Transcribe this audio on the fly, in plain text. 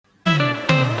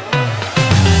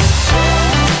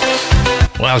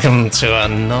Welcome to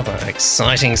another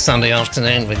exciting Sunday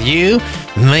afternoon with you,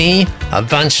 me, a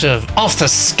bunch of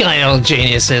off-the-scale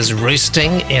geniuses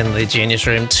roosting in the Genius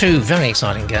Room, 2 very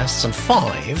exciting guests and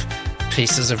 5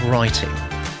 pieces of writing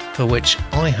for which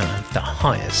I have the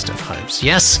highest of hopes.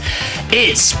 Yes,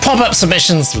 it's Pop-Up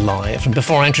Submissions Live, and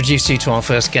before I introduce you to our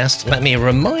first guest, let me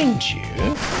remind you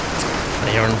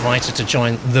that you're invited to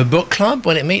join the book club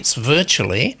when it meets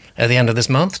virtually at the end of this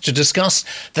month to discuss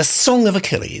The Song of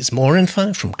Achilles. More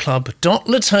info from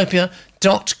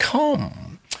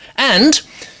club.litopia.com. And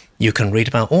you can read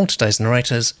about all today's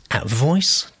narrators at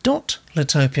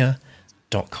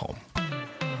voice.litopia.com.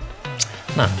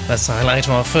 Now, let's say hello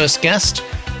to our first guest,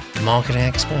 marketing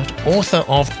expert, author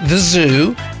of The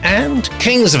Zoo and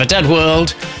Kings of a Dead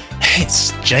World.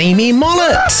 It's Jamie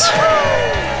Mollett.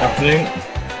 Afternoon.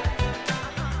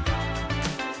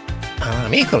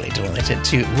 I'm equally delighted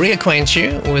to reacquaint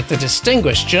you with the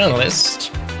distinguished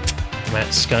journalist,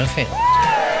 Matt Schofield.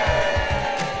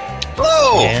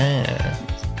 Hello! Yeah.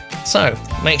 So,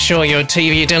 make sure your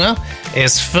TV dinner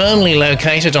is firmly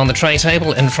located on the tray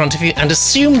table in front of you and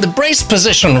assume the brace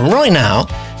position right now,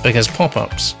 because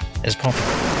Pop-Ups is popping.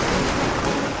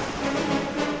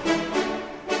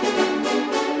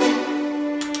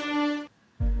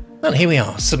 And here we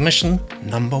are, submission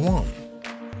number 1.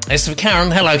 It's for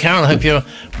Karen. Hello, Karen. I hope you're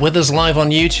with us live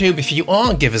on YouTube. If you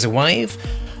are, give us a wave.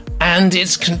 And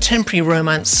it's contemporary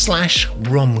romance /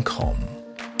 rom-com.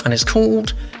 And it's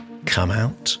called Come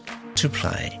Out to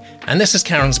Play. And this is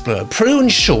Karen's blurb. Prue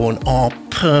and Sean are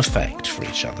perfect for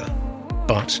each other,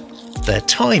 but their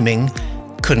timing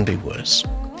couldn't be worse.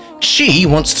 She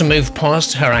wants to move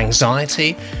past her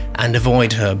anxiety and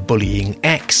avoid her bullying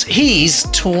ex. He's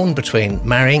torn between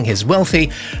marrying his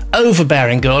wealthy,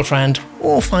 overbearing girlfriend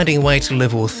or finding a way to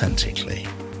live authentically.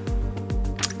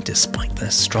 Despite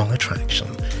their strong attraction,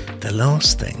 the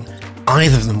last thing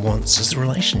either of them wants is a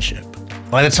relationship.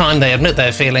 By the time they admit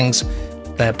their feelings,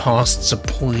 their pasts are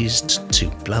poised to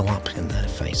blow up in their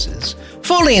faces.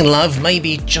 Falling in love may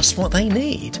be just what they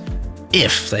need,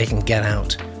 if they can get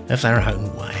out of their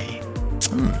own way.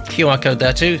 QR code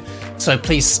there too, so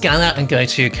please scan that and go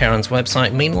to Karen's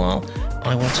website. Meanwhile,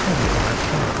 I will tell you about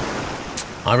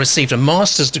Karen. I received a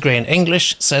master's degree in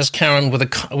English, says Karen, with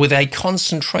a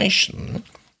concentration,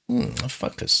 a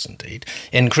focus indeed,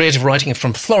 in creative writing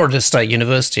from Florida State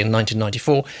University in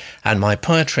 1994, and my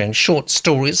poetry and short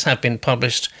stories have been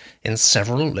published in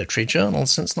several literary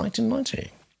journals since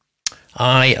 1990.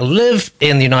 I live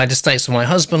in the United States with my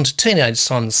husband, teenage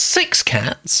son, 6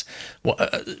 cats.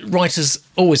 Writers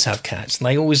always have cats, and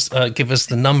they always give us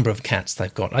the number of cats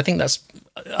they've got. I think that's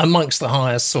amongst the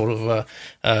highest sort of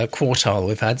quartile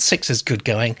we've had. 6 is good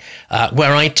going,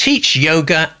 where I teach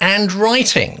yoga and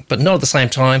writing, but not at the same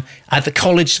time, at the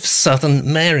College of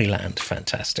Southern Maryland.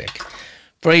 Fantastic.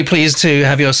 Very pleased to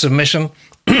have your submission.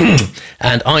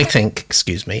 And I think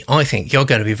you're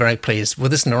going to be very pleased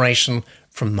with this narration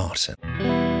from Martin.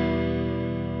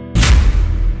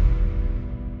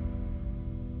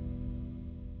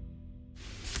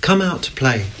 Come Out to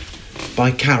Play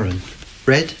by Karen,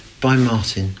 read by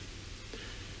Martin.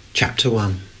 Chapter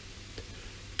 1.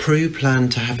 Prue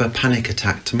planned to have a panic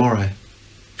attack tomorrow.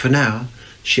 For now,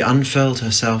 she unfurled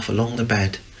herself along the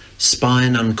bed,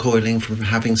 spine uncoiling from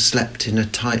having slept in a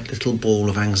tight little ball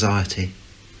of anxiety.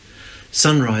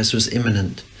 Sunrise was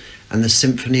imminent, and the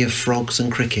symphony of frogs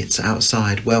and crickets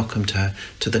outside welcomed her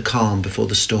to the calm before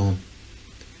the storm.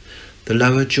 The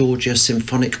Lower Georgia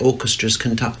Symphonic Orchestra's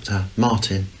conductor,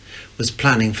 Martin, was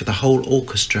planning for the whole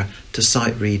orchestra to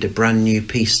sight read a brand new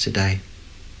piece today.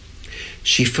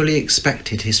 She fully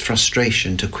expected his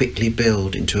frustration to quickly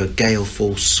build into a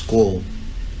gale-force squall.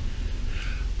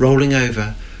 Rolling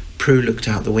over, Prue looked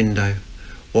out the window,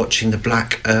 watching the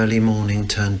black early morning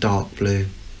turn dark blue,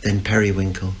 then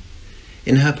periwinkle.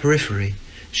 In her periphery,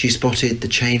 she spotted the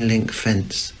chain-link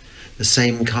fence, the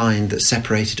same kind that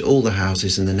separated all the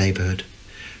houses in the neighbourhood.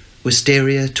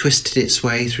 Wisteria twisted its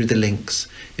way through the links,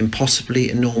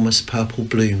 impossibly enormous purple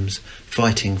blooms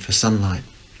fighting for sunlight.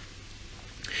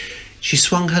 She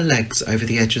swung her legs over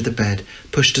the edge of the bed,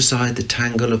 pushed aside the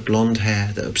tangle of blonde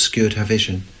hair that obscured her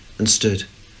vision, and stood.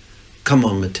 "Come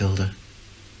on, Matilda."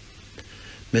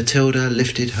 Matilda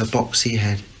lifted her boxy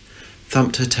head,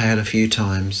 thumped her tail a few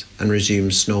times, and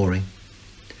resumed snoring.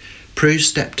 Prue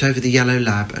stepped over the yellow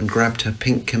lab and grabbed her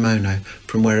pink kimono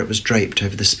from where it was draped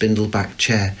over the spindle-backed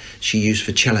chair she used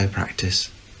for cello practice.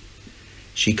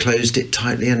 She closed it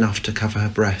tightly enough to cover her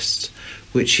breasts,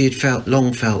 which she had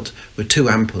long felt were too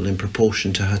ample in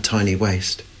proportion to her tiny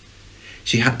waist.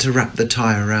 She had to wrap the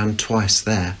tie around twice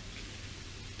there.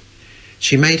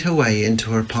 She made her way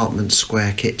into her apartment's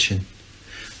square kitchen.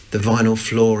 the vinyl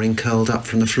flooring curled up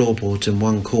from the floorboards in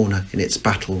one corner in its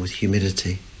battle with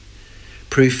humidity.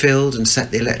 Prue filled and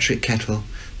set the electric kettle,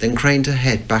 then craned her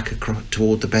head back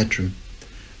toward the bedroom.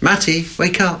 "Matty,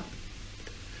 wake up!"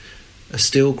 A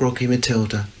still groggy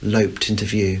Matilda loped into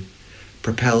view,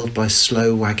 propelled by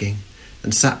slow wagging,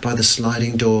 and sat by the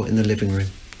sliding door in the living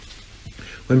room.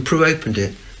 When Prue opened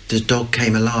it, the dog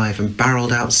came alive and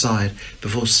barreled outside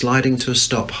before sliding to a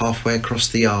stop halfway across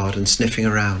the yard and sniffing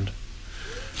around.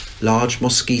 Large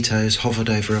mosquitoes hovered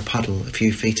over a puddle a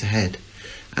few feet ahead,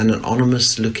 and an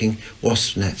ominous-looking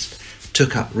wasp nest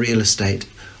took up real estate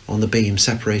on the beam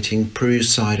separating Prue's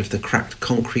side of the cracked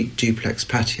concrete duplex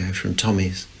patio from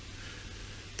Tommy's.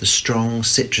 The strong,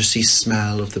 citrusy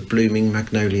smell of the blooming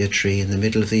magnolia tree in the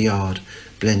middle of the yard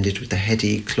blended with the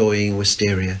heady, cloying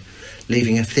wisteria,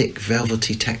 leaving a thick,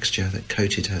 velvety texture that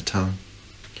coated her tongue.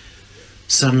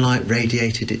 Sunlight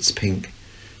radiated its pink,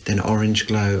 then orange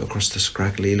glow across the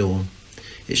scraggly lawn.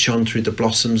 It shone through the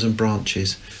blossoms and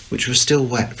branches, which were still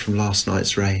wet from last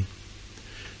night's rain.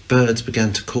 Birds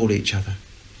began to call each other.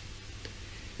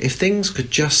 If things could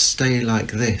just stay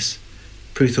like this,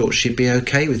 Prue thought she'd be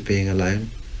okay with being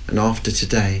alone, and after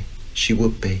today, she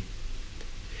would be.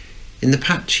 In the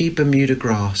patchy Bermuda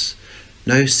grass,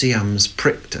 no siams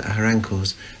pricked at her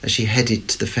ankles as she headed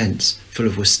to the fence full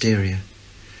of wisteria.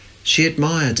 She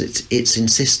admired its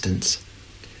insistence.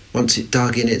 Once it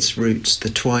dug in its roots, the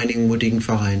twining wooding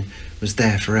vine was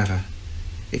there forever,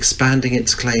 expanding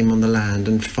its claim on the land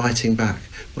and fighting back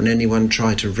when anyone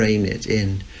tried to rein it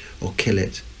in or kill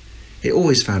it. It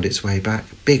always found its way back,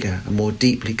 bigger and more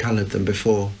deeply coloured than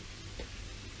before.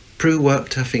 Prue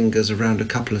worked her fingers around a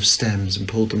couple of stems and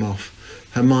pulled them off,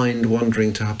 her mind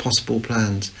wandering to her possible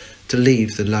plans to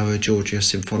leave the Lower Georgia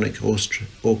Symphonic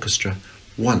Orchestra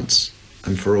once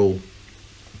and for all.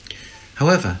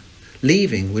 However,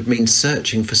 leaving would mean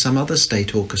searching for some other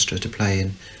state orchestra to play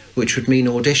in, which would mean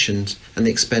auditions and the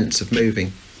expense of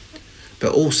moving,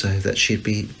 but also that she'd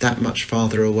be that much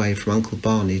farther away from Uncle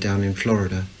Barney down in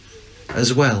Florida,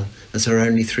 as well as her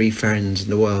only 3 friends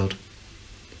in the world.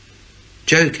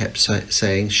 Joe kept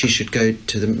saying she should go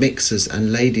to the Mixers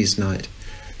and Ladies' Night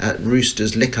at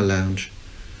Rooster's Liquor Lounge,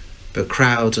 but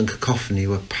crowds and cacophony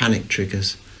were panic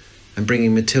triggers, and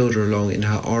bringing Matilda along in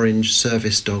her orange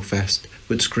service dog vest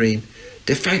would scream,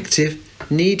 "Defective,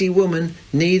 needy woman,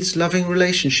 needs loving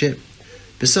relationship."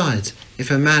 Besides,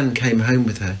 if a man came home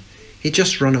with her, he'd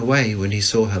just run away when he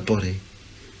saw her body.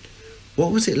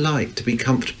 What was it like to be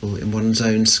comfortable in one's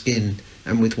own skin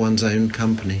and with one's own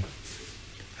company?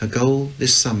 Her goal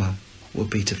this summer would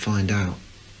be to find out.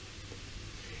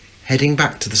 Heading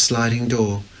back to the sliding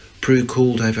door, Prue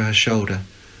called over her shoulder,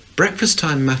 "Breakfast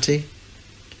time, Matty."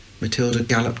 Matilda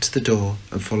galloped to the door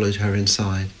and followed her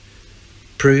inside.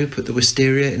 Prue put the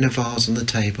wisteria in a vase on the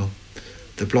table.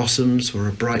 The blossoms were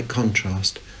a bright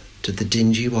contrast to the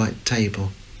dingy white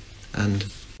table, and...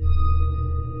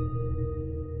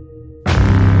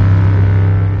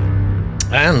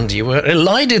 And you were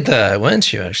elided there,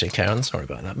 weren't you, actually, Karen? Sorry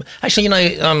about that. Actually,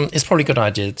 it's probably a good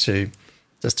idea to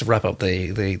wrap up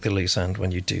the loose end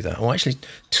when you do that, or actually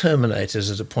terminate it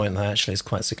at a point that actually is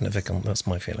quite significant. That's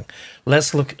my feeling.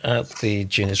 Let's look at the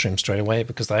Genius Room straight away,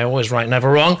 because they always right,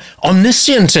 never wrong.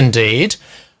 Omniscient, indeed.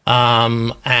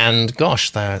 And gosh,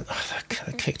 they're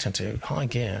kicked into high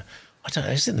gear. I don't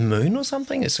know, is it the moon or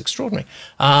something? It's extraordinary.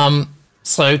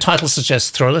 So title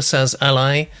suggests thriller, says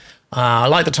LA. I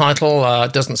like the title,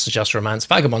 doesn't suggest romance.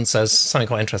 Vagabond says something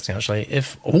quite interesting, actually.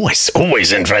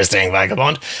 Always interesting,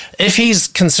 Vagabond. If he's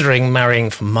considering marrying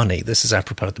for money, this is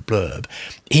apropos of the blurb,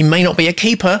 he may not be a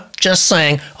keeper, just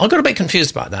saying. I got a bit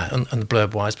confused about that and the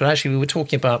blurb-wise, but actually we were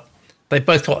talking about, they've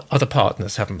both got other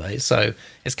partners, haven't they? So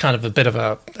it's kind of a bit of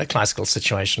a classical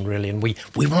situation, really, and we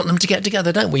want them to get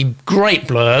together, don't we? Great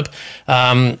blurb.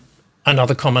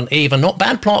 Another comment, Eva, not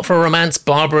bad plot for a romance.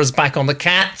 Barbara's back on the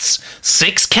cats.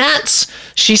 6 cats,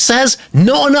 she says.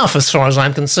 Not enough as far as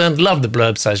I'm concerned. Love the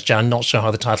blurb, says Jan. Not sure how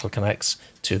the title connects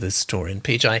to this story. And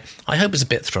PJ, I hope it's a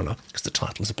bit thriller, because the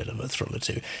title's a bit of a thriller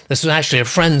too. This was actually a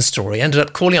friend's story. Ended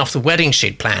up calling off the wedding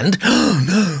she'd planned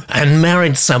and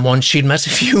married someone she'd met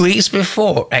a few weeks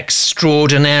before.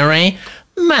 Extraordinary.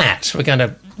 Matt, we're going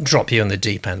to drop you in the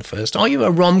deep end first. Are you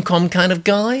a rom-com kind of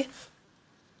guy?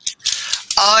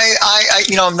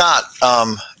 I'm not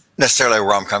necessarily a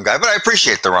rom-com guy, but I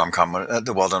appreciate the rom-com,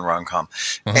 the well-done rom-com.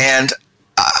 Mm-hmm. And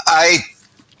I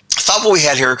thought what we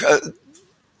had here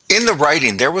in the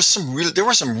writing, there were some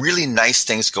really nice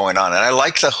things going on, and I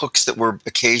like the hooks that were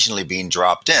occasionally being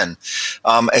dropped in.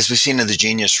 As we've seen in the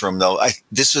Genius Room, though,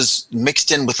 this was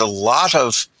mixed in with a lot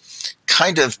of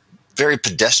kind of very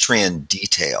pedestrian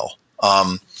detail.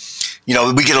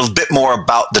 we get a bit more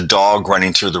about the dog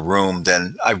running through the room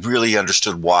than I really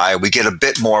understood why. We get a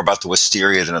bit more about the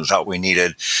wisteria than I thought we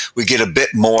needed. We get a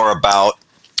bit more about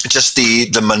just the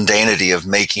mundanity of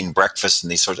making breakfast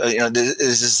and these sorts of,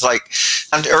 this is like,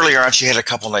 and earlier on she had a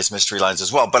couple nice mystery lines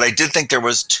as well, but I did think there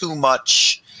was too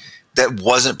much that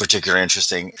wasn't particularly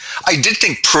interesting. I did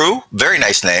think Prue, very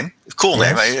nice name, cool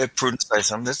name. Prudence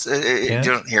Isom. You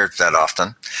don't hear it that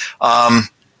often. And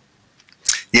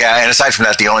aside from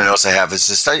that, the only notes I have is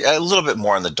just a little bit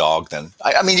more on the dog than,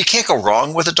 I mean, you can't go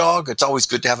wrong with a dog. It's always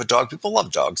good to have a dog. People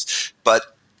love dogs.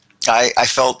 But I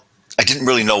felt I didn't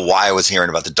really know why I was hearing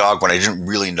about the dog when I didn't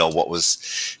really know what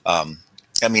was, I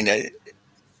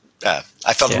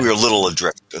felt we were a little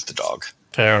adrift with the dog.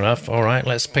 Fair enough. All right,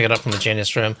 let's pick it up from the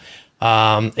Genius Room.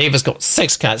 Eva's got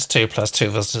 6 cats, 2 plus 2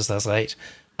 visitors, that's 8.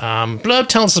 Blurb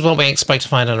tells us what we expect to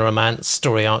find in a romance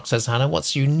story arc, says Hannah.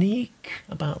 What's unique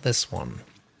about this one?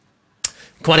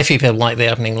 Quite a few people like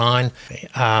the opening line.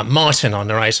 Martin, our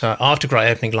narrator, after great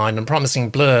opening line and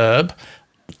promising blurb,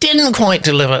 didn't quite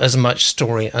deliver as much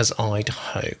story as I'd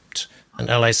hoped. And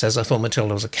LA says, I thought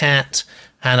Matilda was a cat.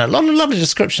 And a lot of lovely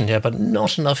description here, but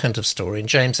not enough hint of story. And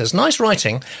James says, nice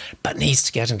writing, but needs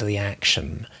to get into the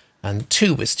action. And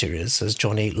 2 Wisterias as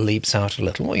Johnny leaps out a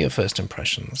little. What are your first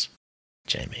impressions,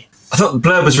 Jamie? I thought the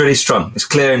blurb was really strong. It's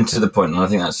clear and to the point, and I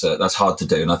think that's hard to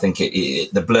do. And I think the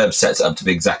blurb sets it up to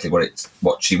be exactly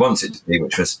what she wants it to be,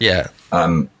 which was great.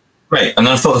 And then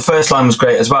I thought the first line was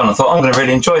great as well. And I thought, I'm going to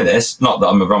really enjoy this. Not that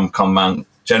I'm a rom-com man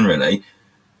generally,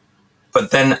 but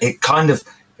then it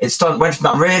went from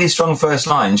that really strong first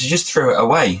line. She just threw it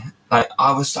away. Like,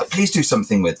 I was like, please do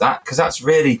something with that, because that's a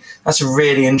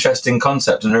really interesting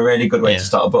concept and a really good way to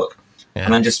start a book. Yeah.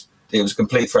 And then it was a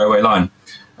complete throwaway line.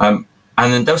 And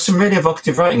then there was some really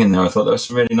evocative writing in there. I thought there were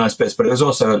some really nice bits, but it was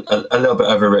also a little bit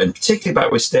overwritten, particularly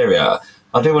about wisteria.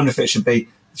 I do wonder if it should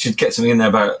get something in there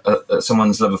about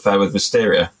someone's love affair with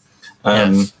wisteria.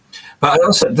 But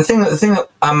also the thing that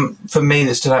for me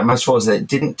that stood out most was that it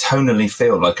didn't tonally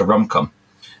feel like a rom-com.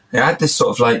 It had this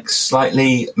sort of like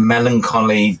slightly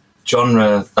melancholy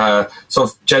genre, sort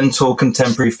of gentle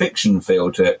contemporary fiction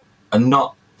feel to it, and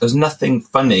there's nothing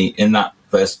funny in that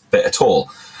first bit at all.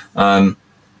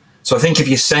 So I think if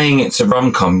you're saying it's a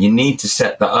rom-com, you need to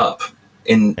set that up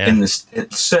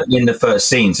certainly in the first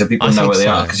scene, so people know where they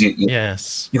are, because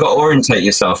you've got to orientate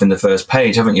yourself in the first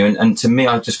page, haven't you? And to me,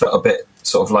 I just felt a bit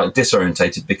sort of like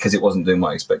disorientated because it wasn't doing what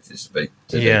I expected it to be.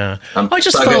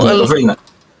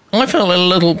 I felt a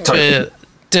little bit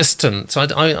distant.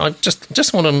 I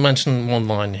just want to mention one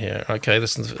line here. Okay,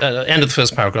 this is the end of the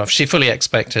first paragraph. She fully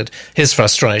expected his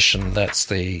frustration. That's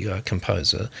the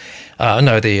composer.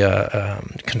 The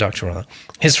conductor, rather.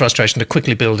 His frustration to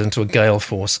quickly build into a gale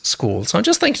force squall. So I'm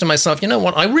just thinking to myself, you know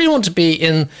what? I really want to be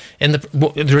in there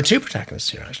are 2 protagonists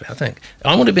here, actually, I think.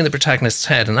 I want to be in the protagonist's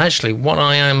head. And actually, what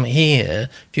I am here,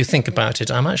 if you think about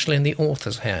it, I'm actually in the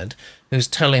author's head, who's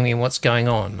telling me what's going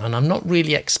on. And I'm not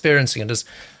really experiencing it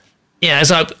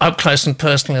as up close and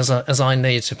personal as I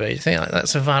need to be. Do you think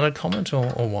that's a valid comment or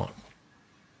what?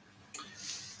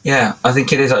 Yeah, I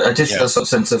think it is. I just feel a sort of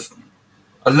sense of...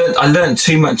 I learned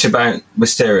too much about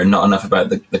Wisteria and not enough about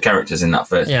the characters in that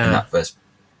first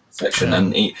section.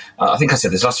 And I think I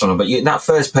said this last one, but in that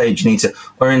first page, you need to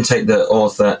orientate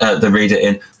the reader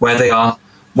in where they are,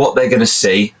 what they're going to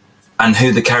see, and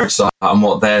who the characters are and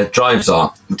what their drives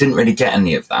are. We didn't really get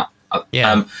any of that.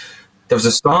 There was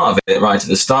a start of it right at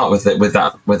the start with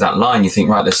that line. You think,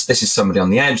 right, this is somebody on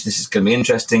the edge. This is going to be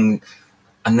interesting,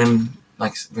 and then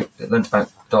like we learned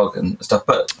about dog and stuff.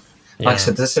 But like I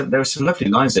said, there were some lovely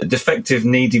lines there. Defective,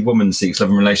 needy woman seeks love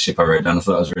and relationship. I wrote down. I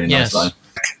thought that was a really nice line.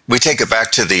 We take it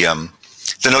back to the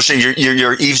notion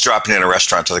you're eavesdropping in a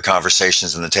restaurant to the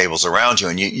conversations and the tables around you,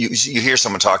 and you hear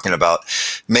someone talking about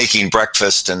making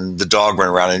breakfast and the dog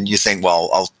running around, and you think, well,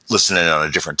 I'll listen in on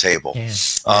a different table.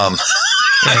 This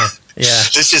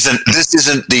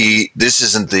isn't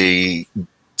the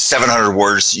 700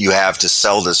 words you have to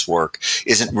sell this work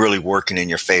isn't really working in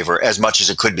your favor as much as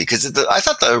it could be, because I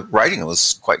thought the writing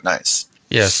was quite nice.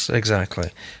 Yes,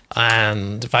 exactly.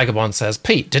 And Vagabond says,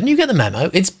 Pete, didn't you get the memo?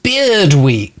 It's Beard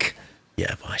Week.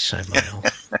 Yeah, but I shaved my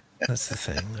off. That's the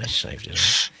thing. I shaved it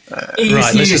off. You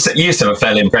used to have a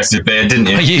fairly impressive beard, didn't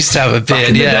you? I used to have a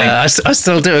beard, I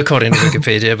still do, according to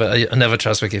Wikipedia, but I never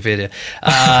trust Wikipedia.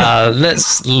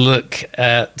 Let's look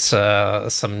at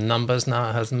some numbers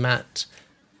now. Has Matt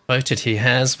voted? He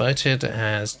has voted.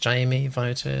 Has Jamie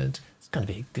voted? It's going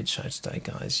to be a good show today,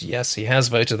 guys. Yes, he has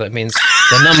voted. That means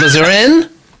the numbers are in.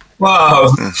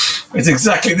 Wow, it's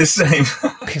exactly the same.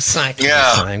 Exactly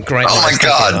the same. Great. Oh my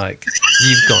God.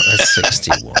 You've got a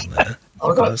 61 there.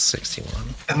 Oh, God. Verse 61.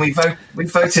 And we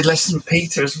voted less than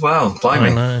Peter as well. Blimey.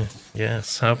 I know.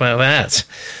 Yes. How about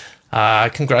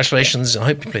that? Congratulations. I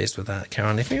hope you're pleased with that,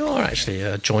 Karen. If you are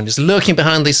actually joined us, lurking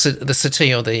behind the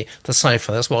settee or the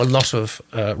sofa, that's what a lot of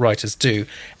writers do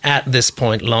at this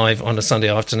point live on a Sunday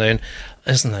afternoon.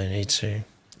 There's no need to.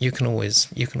 You can always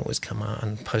come out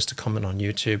and post a comment on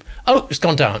YouTube. Oh, it's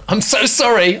gone down. I'm so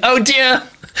sorry. Oh dear.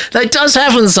 That does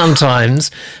happen sometimes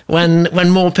when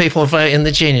more people vote in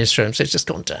the Genius Room. So it's just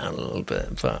gone down a little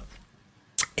bit, but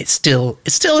it's still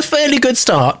a fairly good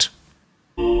start.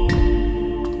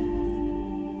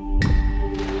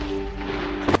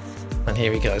 And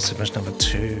here we go, submission number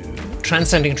 2.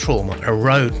 Transcending Trauma, a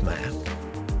roadmap.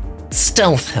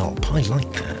 Stealth help. I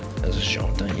like that as a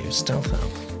genre, don't you? Stealth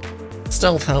help.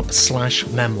 Stealth help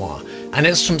 / memoir. And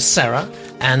it's from Sarah,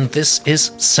 and this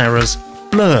is Sarah's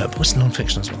blurb. It's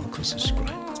non-fiction as well, of course, this is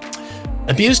great.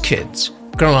 Abused kids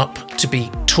grow up to be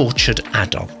tortured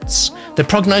adults. The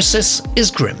prognosis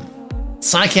is grim.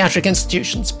 Psychiatric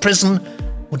institutions, prison,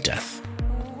 or death.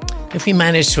 If we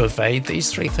manage to evade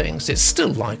these 3 things, it's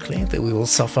still likely that we will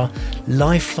suffer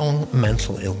lifelong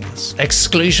mental illness,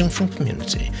 exclusion from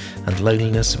community, and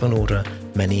loneliness of an order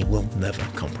many will never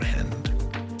comprehend.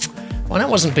 When I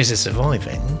wasn't busy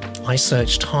surviving, I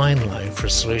searched high and low for a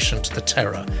solution to the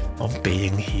terror of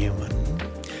being human.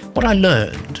 What I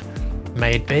learned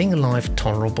made being alive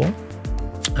tolerable,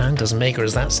 and as meagre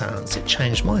as that sounds, it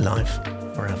changed my life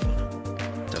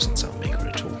forever. Doesn't sound meagre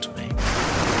at all to me.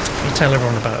 Let me tell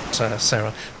everyone about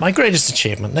Sarah. My greatest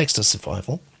achievement, next to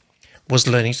survival, was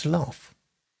learning to laugh.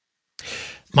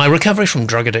 My recovery from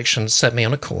drug addiction set me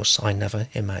on a course I never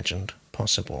imagined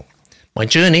possible. My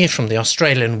journey from the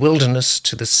Australian wilderness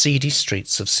to the seedy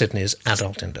streets of Sydney's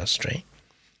adult industry,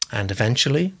 and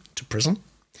eventually to prison,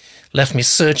 left me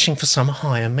searching for some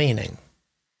higher meaning.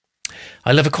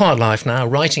 I live a quiet life now,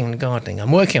 writing and gardening.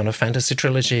 I'm working on a fantasy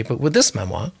trilogy, but with this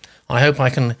memoir, I hope I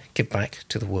can give back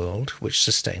to the world which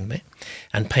sustained me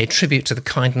and pay tribute to the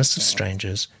kindness of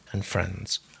strangers and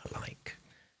friends alike.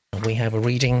 And we have a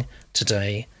reading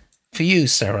today for you,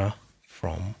 Sarah,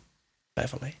 from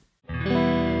Beverly.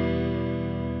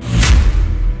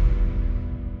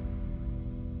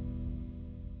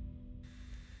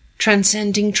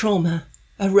 Transcending Trauma,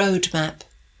 a Roadmap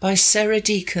by Sarah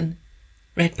Deacon,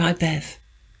 read by Bev.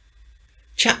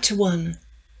 Chapter 1.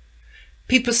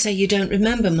 People say you don't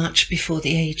remember much before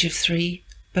the age of 3,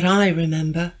 but I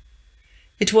remember.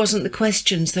 It wasn't the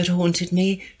questions that haunted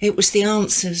me, it was the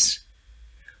answers.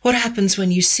 What happens when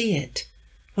you see it?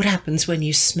 What happens when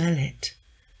you smell it?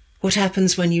 What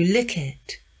happens when you lick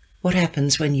it? What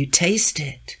happens when you taste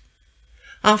it?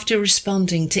 After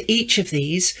responding to each of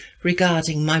these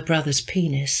regarding my brother's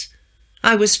penis,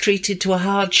 I was treated to a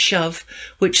hard shove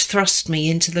which thrust me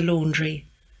into the laundry.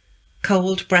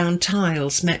 Cold brown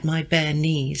tiles met my bare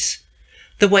knees.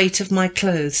 The weight of my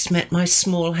clothes met my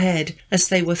small head as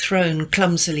they were thrown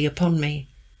clumsily upon me.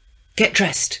 Get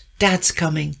dressed, Dad's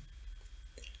coming.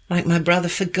 Like my brother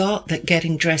forgot that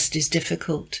getting dressed is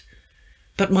difficult,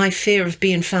 but my fear of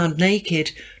being found naked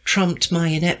trumped my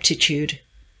ineptitude.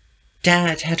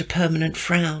 Dad had a permanent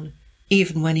frown,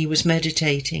 even when he was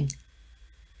meditating.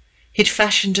 He'd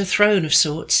fashioned a throne of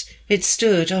sorts. It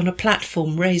stood on a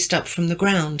platform raised up from the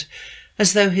ground,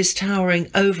 as though his towering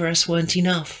over us weren't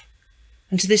enough.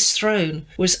 And this throne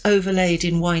was overlaid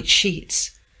in white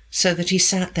sheets, so that he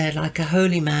sat there like a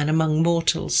holy man among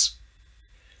mortals.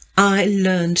 I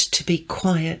learned to be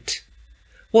quiet.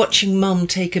 Watching Mum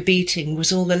take a beating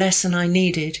was all the lesson I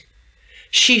needed.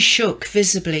 She shook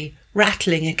visibly,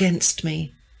 rattling against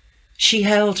me. She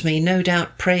held me, no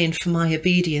doubt praying for my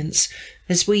obedience,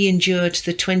 as we endured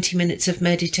the 20 minutes of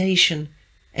meditation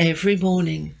every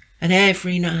morning and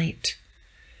every night.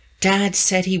 Dad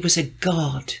said he was a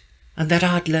god and that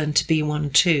I'd learn to be one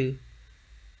too.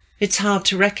 It's hard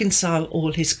to reconcile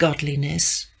all his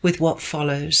godliness with what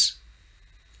follows.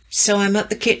 So I'm at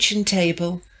the kitchen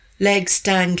table, legs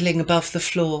dangling above the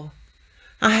floor.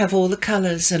 I have all the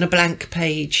colours and a blank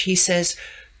page. He says,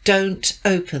 "Don't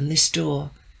open this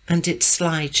door," and it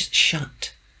slides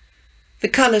shut. The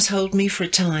colours hold me for a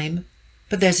time,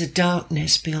 but there's a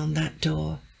darkness beyond that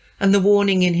door, and the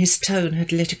warning in his tone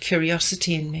had lit a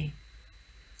curiosity in me.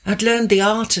 I'd learned the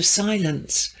art of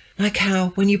silence, like how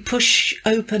when you push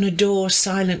open a door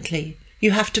silently,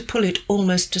 you have to pull it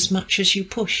almost as much as you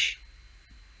push.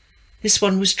 This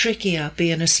one was trickier,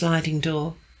 being a sliding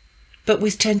door, but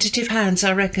with tentative hands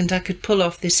I reckoned I could pull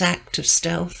off this act of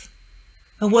stealth.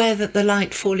 Aware that the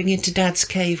light falling into Dad's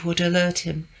cave would alert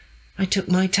him, I took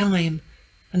my time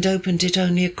and opened it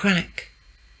only a crack.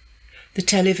 The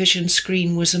television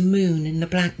screen was a moon in the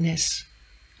blackness.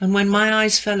 and when my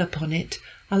eyes fell upon it,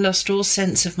 I lost all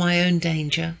sense of my own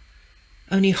danger.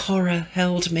 Only horror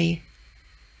held me.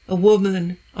 A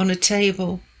woman on a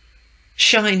table,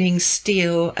 shining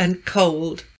steel and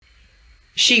cold.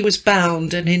 She was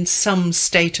bound and in some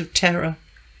state of terror.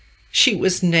 She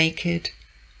was naked,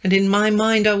 and in my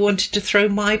mind I wanted to throw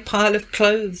my pile of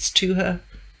clothes to her.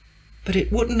 But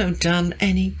it wouldn't have done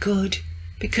any good,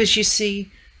 because, you see,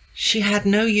 she had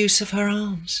no use of her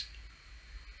arms.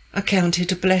 I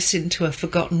counted a blessing to have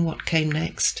forgotten what came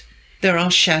next. There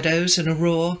are shadows and a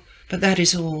roar, but that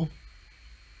is all.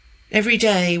 Every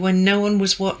day, when no one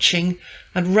was watching,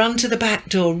 I'd run to the back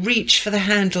door, reach for the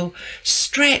handle,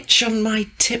 stretch on my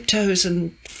tiptoes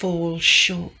and fall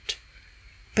short.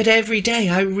 But every day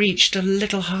I reached a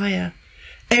little higher.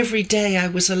 Every day I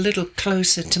was a little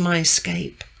closer to my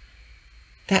escape.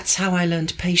 That's how I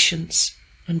learned patience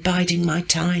and biding my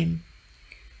time.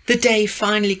 The day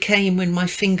finally came when my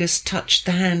fingers touched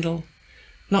the handle.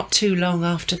 Not too long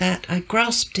after that, I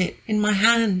grasped it in my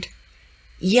hand.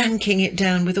 Yanking it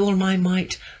down with all my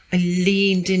might, I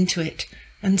leaned into it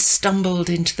and stumbled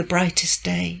into the brightest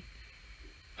day.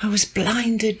 I was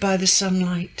blinded by the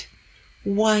sunlight.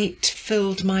 White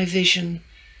filled my vision.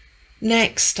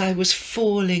 Next, I was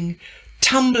falling,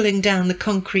 tumbling down the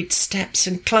concrete steps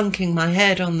and clunking my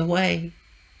head on the way.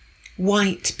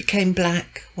 White became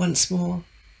black once more.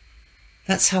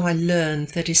 That's how I learned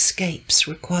that escapes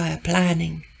require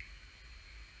planning.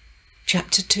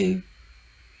 Chapter 2.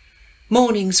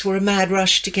 Mornings were a mad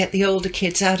rush to get the older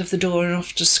kids out of the door and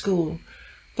off to school,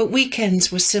 but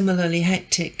weekends were similarly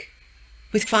hectic.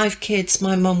 With 5 kids,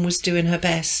 my mum was doing her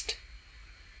best.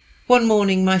 One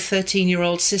morning, my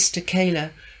 13-year-old sister,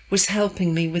 Kayla, was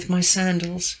helping me with my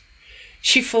sandals.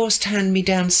 She forced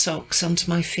hand-me-down socks onto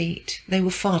my feet. They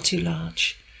were far too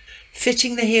large.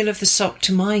 Fitting the heel of the sock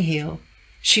to my heel,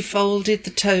 she folded the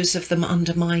toes of them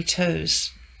under my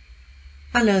toes.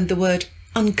 I learned the word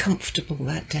uncomfortable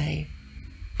that day.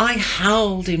 I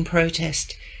howled in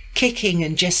protest, kicking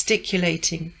and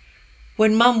gesticulating.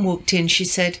 When Mum walked in, she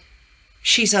said,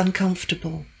 "She's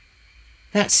uncomfortable."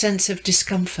 That sense of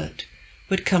discomfort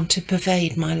would come to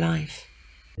pervade my life.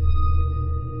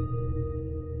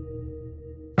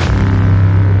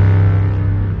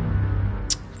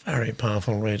 Very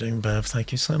powerful reading, Bev.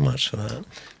 Thank you so much for that.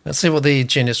 Let's see what the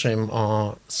Genius Room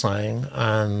are saying.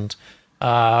 And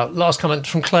last comment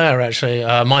from Claire, actually.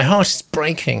 My heart is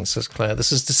breaking, says Claire.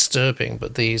 This is disturbing,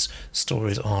 but these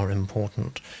stories are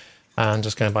important. And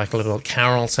just going back a little,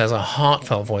 Carol says, a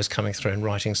heartfelt voice coming through in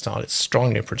writing style. It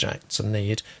strongly projects a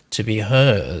need to be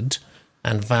heard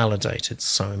and validated.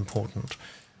 So important.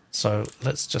 So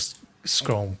let's just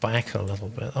scroll back a little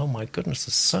bit. Oh my goodness,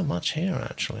 there's so much here,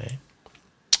 actually.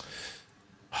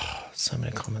 Oh, so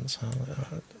many comments.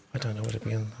 I don't know where to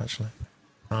begin, actually.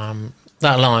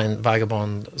 That line,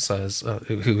 Vagabond says,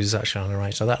 who is actually our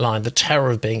narrator, that line, the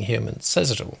terror of being human,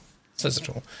 says it all. Says it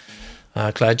all.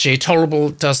 Claire G. Tolerable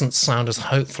doesn't sound as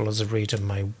hopeful as a reader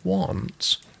may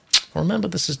want. Remember,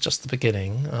 this is just the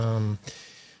beginning.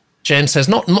 James says,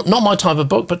 not my type of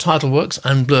book, but title works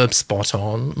and blurb spot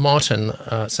on. Martin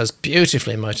says,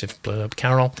 beautifully emotive blurb.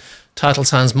 Carol, title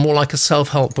sounds more like a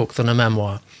self-help book than a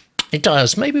memoir. It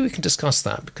does. Maybe we can discuss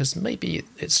that, because maybe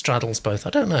it straddles both. I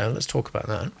don't know. Let's talk about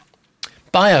that.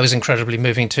 Bio is incredibly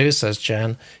moving too, says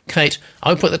Jan. Kate, I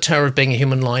would put the terror of being a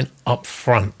human line up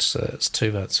front. So it's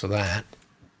 2 votes for that.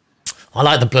 I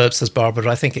like the blurb, says Barbara, but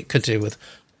I think it could do with a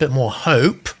bit more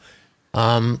hope.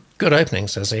 Good opening,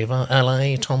 says Eva.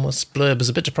 L.A. Thomas, blurb is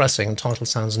a bit depressing. Title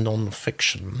sounds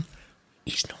non-fiction.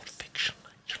 It's non-fiction,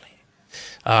 actually.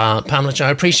 Pamela Joe,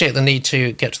 I appreciate the need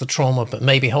to get to the trauma, but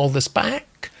maybe hold this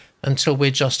back until we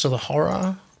adjust to the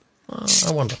horror.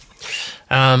 I wonder.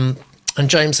 And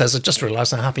James says, I just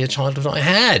realised how happy a childhood I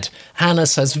had. Hannah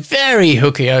says, very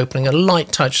hooky opening, a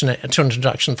light touch to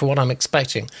introduction for what I'm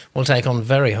expecting will take on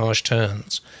very harsh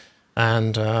turns.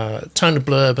 And tone of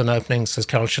blurb and opening, says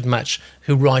Carol, should match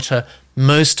who writer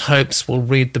most hopes will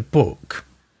read the book.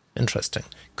 Interesting.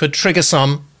 Could trigger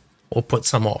some or put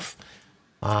some off.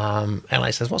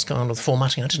 LA says, what's going on with the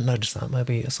formatting? I didn't notice that.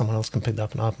 Maybe someone else can pick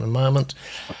that up in a moment.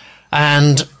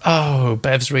 And,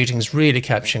 Bev's reading's really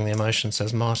capturing the emotion,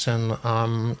 says Martin.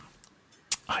 I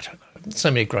don't know.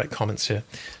 So many great comments here.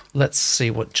 Let's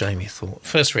see what Jamie thought.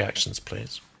 First reactions,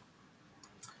 please.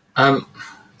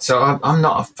 So I'm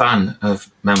not a fan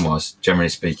of memoirs, generally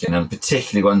speaking, and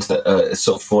particularly ones that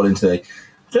sort of fall into the... I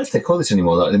don't know if they call this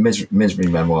anymore, like the misery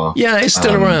memoir. Yeah, it's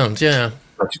still around, yeah.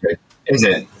 That's great. Is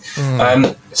it?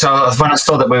 So when I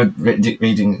saw that we were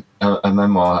reading a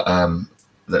memoir...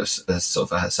 that's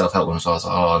sort of a self-help one, so I was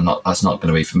like, that's not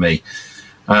going to be for me.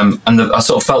 I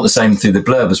sort of felt the same through the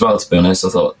blurb as well, to be honest. I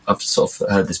thought, I've sort of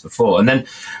heard this before. And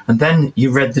then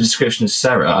you read the description of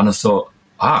Sarah, and I thought,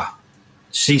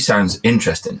 she sounds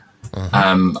interesting.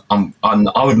 And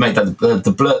I would make that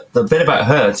the bit about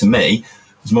her, to me,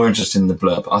 was more interesting than the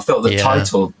blurb. I thought the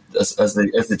title, as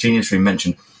the Genius Room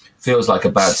mentioned, feels like a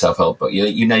bad self-help book.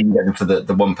 You know, you get them for the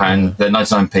 £1, the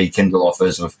 99p Kindle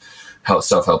offers of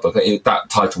self-help book. That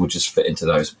title would just fit into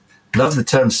those. Love the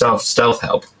term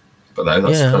self-help, but though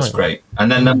that's great.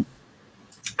 And then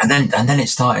it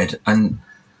started, and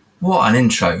what an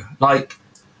intro! Like,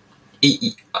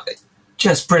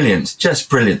 just brilliant.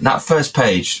 That first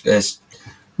page has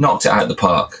knocked it out of the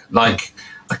park. Like,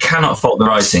 I cannot fault the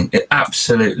writing. It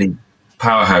absolutely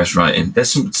powerhouse writing.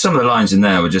 There's some of the lines in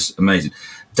there were just amazing.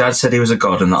 Dad said he was a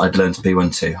god and that I'd learn to be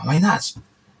one too. I mean, that's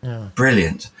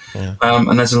brilliant. Yeah.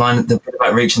 And there's a line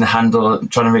about reaching the handle,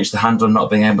 trying to reach the handle and not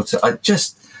being able to. I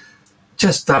just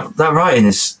that writing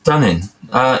is stunning.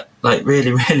 Like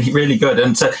really, really, really good,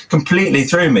 and so completely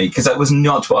threw me because that was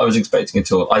not what I was expecting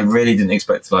at all. I really didn't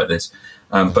expect it like this.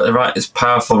 But it's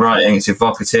powerful writing. It's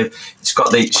evocative.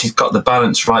 She's got the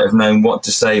balance right of knowing what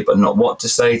to say but not what to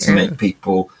say to make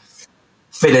people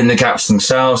fill in the gaps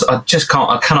themselves. I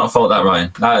cannot fault that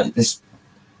writing. That's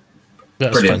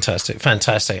brilliant.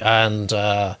 Fantastic. And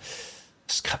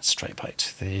let's cut straight back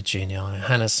to the Genii.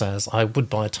 Hannah says, I would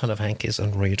buy a ton of hankies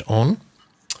and read on.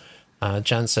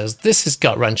 Jan says, this is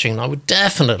gut-wrenching, and I would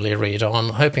definitely read on,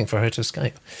 hoping for her to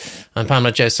escape. And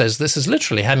Pamela Jo says, this is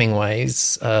literally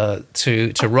Hemingway's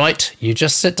to write. You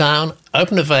just sit down,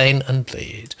 open a vein, and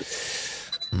bleed.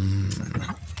 And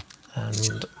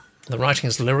the writing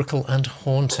is lyrical and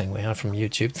haunting, we have from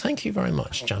YouTube. Thank you very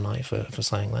much, Janai, for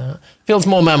saying that. Feels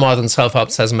more memoir than self-help,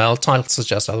 says Mel. Title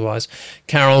suggests otherwise.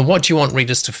 Carol, what do you want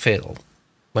readers to feel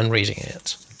when reading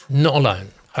it? Not alone.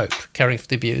 Hope, caring for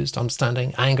the abused,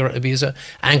 understanding, anger at abuser,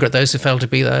 anger at those who failed to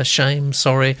be there, shame,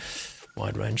 sorry,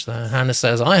 wide range there. Hannah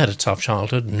says, I had a tough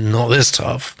childhood, not this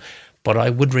tough, but I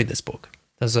would read this book.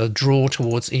 There's a draw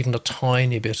towards even a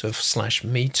tiny bit of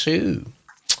 /me too.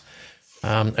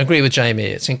 Agree with Jamie,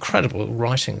 it's incredible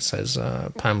writing, says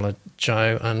Pamela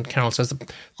Jo, and Carol says,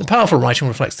 the powerful writing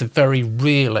reflects the very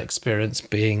real experience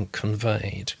being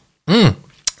conveyed.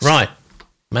 Right,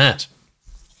 Matt.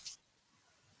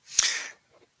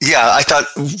 Yeah, I thought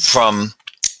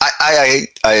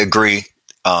I agree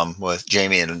with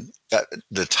Jamie, and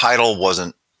the title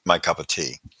wasn't my cup of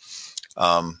tea.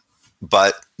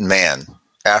 But man,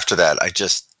 after that, I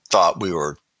just thought we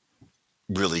were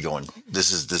really going.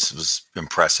 This was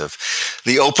impressive.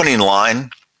 The opening line,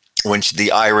 when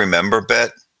the I remember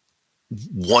bit,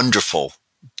 wonderful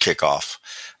kickoff.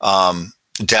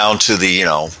 Down to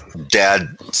the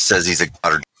dad says he's a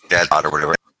god or dad or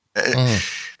whatever.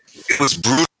 It was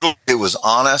brutal. It was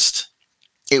honest.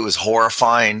 It was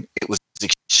horrifying. It was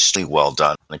extremely well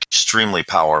done, extremely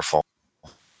powerful.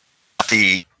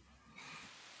 The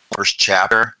first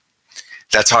chapter,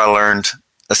 that's how I learned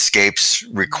escapes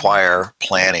require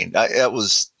planning. That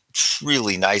was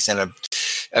really nice and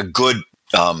a good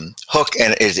hook,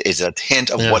 and is a hint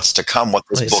of what's to come, what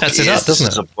this book is. It up,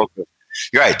 doesn't it?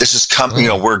 You're right. This is coming.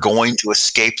 We're going to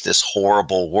escape this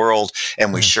horrible world,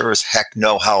 and we sure as heck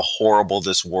know how horrible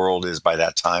this world is by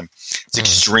that time. It's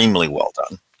extremely well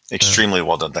done. Extremely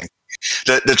well done.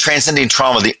 The transcending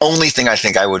trauma. The only thing I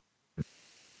think I would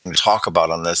talk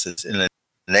about on this is in a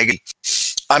negative.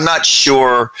 I'm not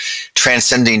sure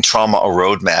transcending trauma, a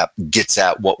roadmap, gets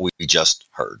at what we just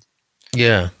heard.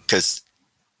 Yeah, because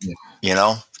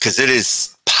it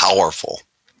is powerful.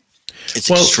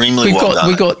 It's extremely well done.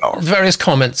 We got various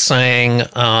comments saying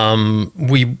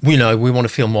we want to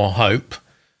feel more hope,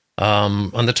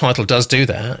 and the title does do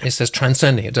that. It says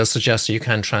transcending. It does suggest you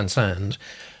can transcend.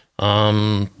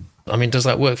 I mean, does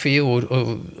that work for you, or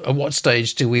at what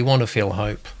stage do we want to feel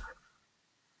hope?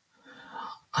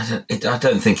 I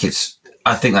don't think it's.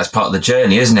 I think that's part of the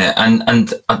journey, isn't it?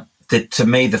 And to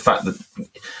me, the fact that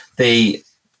the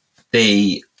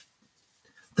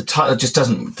title just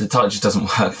doesn't. The title just doesn't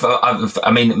work.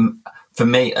 I mean, for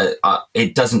me,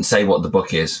 it doesn't say what the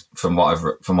book is. From what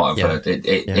I've heard,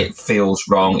 it feels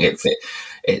wrong.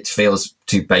 It feels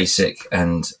too basic,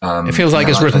 and it feels like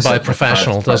it's written by a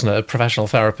professional, doesn't it? A professional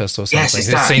therapist or something. Yes, who's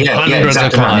seen hundreds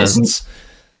of clients.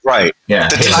 Right. Yeah.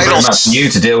 The title's you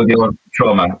to deal with your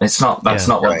trauma. It's not. That's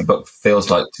not what the book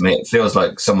feels like to me. It feels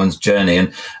like someone's journey,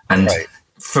 and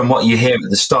from what you hear at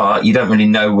the start, you don't really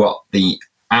know what the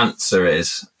answer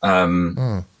is.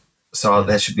 So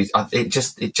there should be. It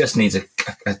just needs a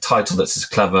title that's as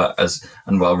clever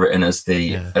and well written as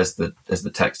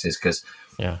the text is, because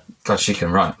God, she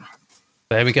can write.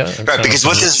 There we go. Right, because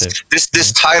what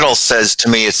this title says to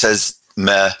me, it says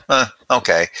meh,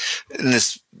 okay. And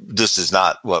this is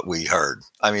not what we heard.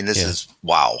 I mean, this is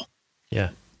wow. Yeah.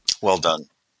 Well done.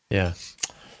 Yeah.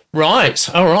 Right.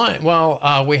 All right.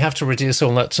 Well, we have to reduce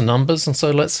all that to numbers, and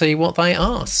so let's see what they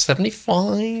are.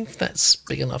 75. That's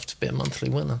big enough to be a monthly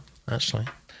winner, actually.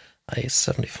 A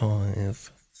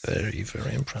 75. Very,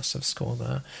 very impressive score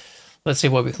there. Let's see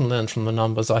what we can learn from the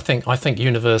numbers. I think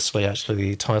universally, actually,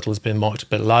 the title has been marked a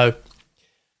bit low.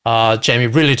 Jamie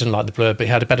really didn't like the blurb, but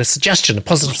he had a better suggestion, a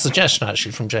positive suggestion,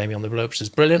 actually, from Jamie on the blurb, which is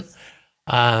brilliant.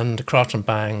 And Craft and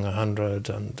Bang, 100,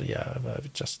 and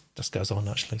it just goes on,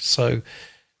 actually. So,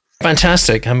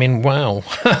 fantastic. I mean, wow.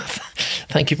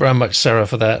 Thank you very much, Sarah,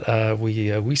 for that.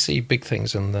 We see big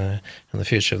things in the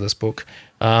future of this book.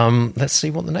 Let's see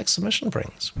what the next submission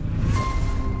brings.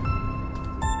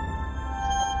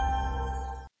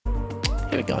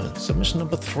 Here we go. Submission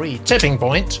number 3. Tipping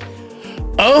Point.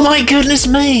 Oh my goodness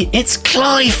me! It's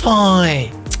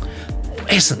Cli-Fi!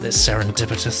 Isn't this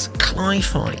serendipitous?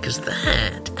 Cli-Fi, because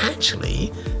that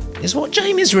actually is what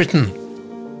Jamie's written.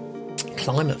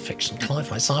 Climate fiction,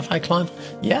 Cli-Fi, sci-fi, climate.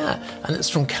 Yeah, and it's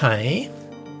from Kay.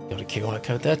 Got a QR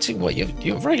code there too. Well,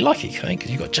 you're very lucky, Kay,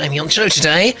 because you got Jamie on the show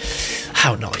today.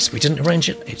 How nice. We didn't arrange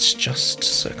it. It's just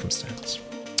circumstance.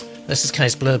 This is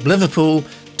Kay's blurb. Liverpool,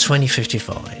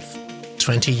 2055.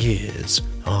 20 years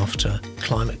after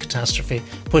climate catastrophe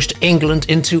pushed England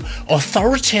into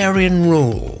authoritarian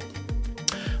rule.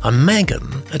 And Megan,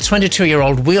 a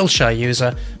 22-year-old wheelchair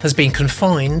user, has been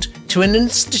confined to an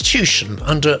institution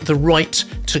under the Right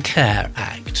to Care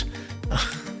Act.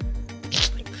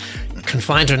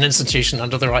 Confined to an institution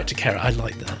under the Right to Care Act. I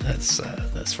like that.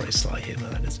 That's very sly humour,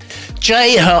 that is.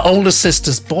 Jay, her older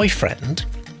sister's boyfriend,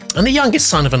 and the youngest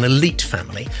son of an elite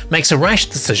family, makes a rash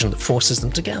decision that forces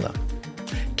them together.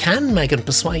 Can Megan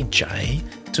persuade Jay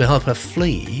to help her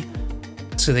flee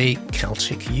to the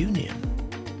Celtic Union?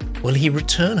 Will he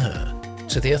return her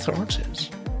to the authorities?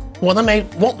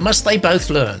 What must they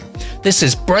both learn? This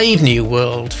is Brave New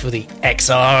World for the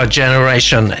XR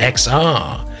generation.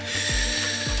 XR.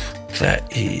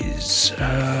 That is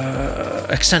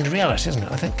extended reality, isn't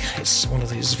it? I think it's one of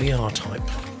these VR type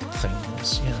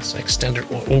things. Yes, extended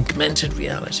or augmented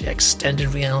reality,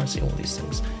 extended reality, all these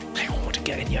things. They all want to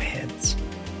get in your heads.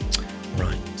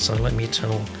 Right, so let me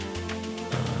tell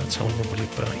everybody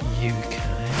about UK.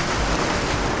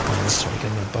 Sorry,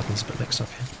 getting my buttons a bit mixed up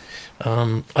here.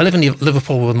 I live in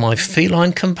Liverpool with my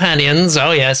feline companions.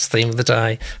 Oh yes, theme of the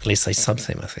day. At least they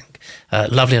sub-theme, I think.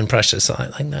 Lovely and precious.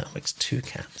 I know it makes 2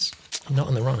 cats. I'm not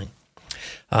in the running.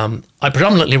 I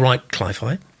predominantly write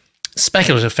Cli-Fi,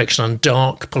 speculative fiction and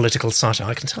dark political satire.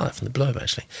 I can tell that from the blurb,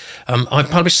 actually. I've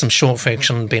published some short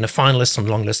fiction, been a finalist and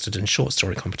longlisted in short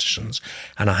story competitions,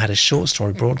 and I had a short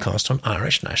story broadcast on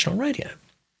Irish National Radio.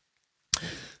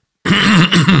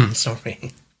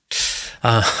 Sorry.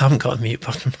 I haven't got a mute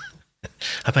button.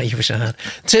 I bet you wish I had.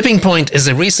 Tipping Point is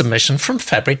a resubmission from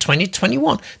February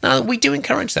 2021. Now, we do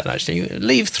encourage that, actually. You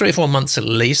leave 3 or 4 months at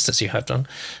least, as you have done.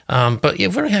 But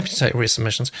you're very happy to take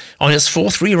resubmissions. On its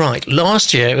 4th rewrite,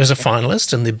 last year it was a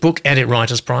finalist in the Book Edit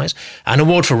Writers' Prize, an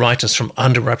award for writers from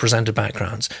underrepresented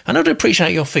backgrounds. And I'd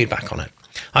appreciate your feedback on it.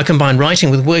 I combine writing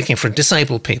with working for a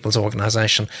disabled people's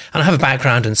organisation, and I have a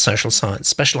background in social science,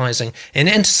 specialising in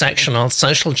intersectional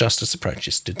social justice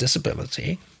approaches to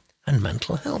disability and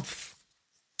mental health.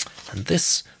 And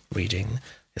this reading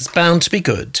is bound to be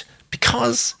good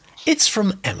because it's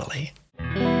from Emily.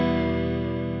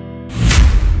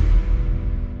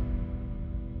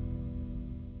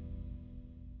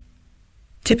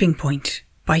 Tipping Point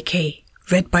by Kay,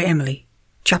 read by Emily,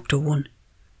 Chapter 1.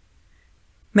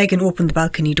 Megan opened the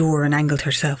balcony door and angled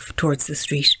herself towards the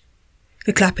street.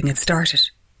 The clapping had started.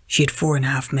 She had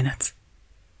 4.5 minutes.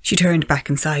 She turned back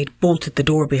inside, bolted the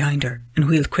door behind her, and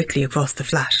wheeled quickly across the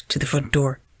flat to the front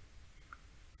door.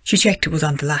 She checked it was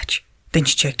on the latch, then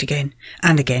she checked again,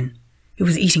 and again. It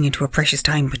was eating into her precious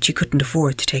time, but she couldn't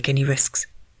afford to take any risks.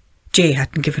 Jay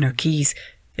hadn't given her keys,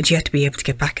 and she had to be able to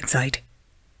get back inside.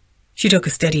 She took a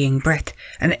steadying breath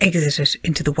and exited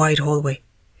into the wide hallway.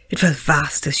 It felt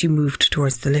vast as she moved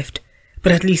towards the lift,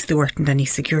 but at least there weren't any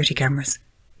security cameras.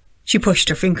 She pushed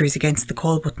her fingers against the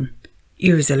call button,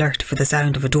 ears alert for the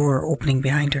sound of a door opening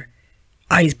behind her,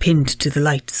 eyes pinned to the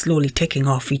light slowly ticking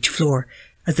off each floor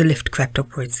as the lift crept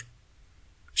upwards.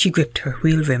 She gripped her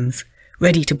wheel rims,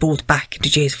 ready to bolt back into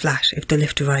Jay's flat if the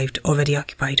lift arrived already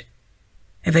occupied.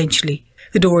 Eventually,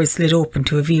 the doors slid open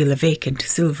to reveal a vacant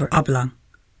silver oblong.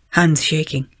 Hands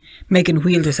shaking, Megan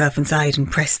wheeled herself inside and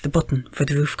pressed the button for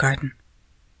the roof garden.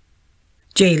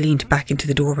 Jay leaned back into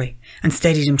the doorway and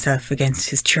steadied himself against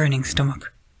his churning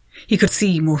stomach. He could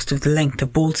see most of the length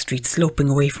of Bold Street sloping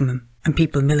away from him and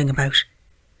people milling about.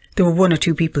 There were one or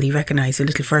two people he recognised a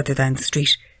little further down the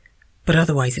street, but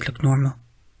otherwise it looked normal.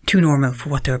 Too normal for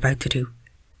what they were about to do.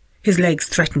 His legs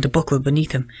threatened to buckle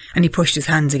beneath him, and he pushed his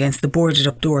hands against the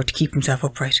boarded-up door to keep himself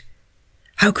upright.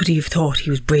 How could he have thought he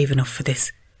was brave enough for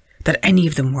this? That any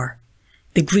of them were?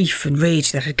 The grief and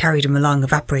rage that had carried him along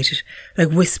evaporated, like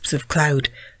wisps of cloud,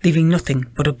 leaving nothing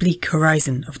but a bleak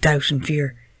horizon of doubt and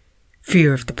fear.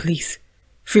 Fear of the police.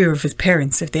 Fear of his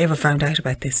parents if they ever found out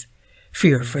about this.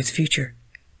 Fear for his future.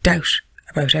 Doubt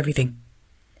about everything.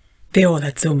 They all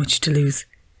had so much to lose.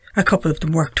 A couple of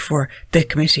them worked for the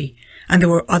committee, and there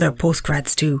were other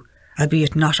postgrads too,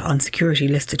 albeit not on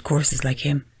security-listed courses like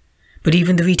him. But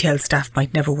even the retail staff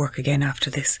might never work again after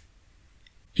this.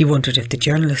 He wondered if the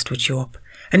journalist would show up,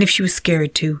 and if she was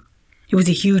scared too. It was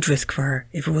a huge risk for her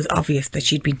if it was obvious that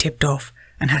she'd been tipped off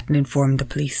and hadn't informed the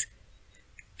police.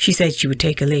 She said she would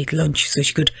take a late lunch so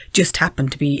she could just happen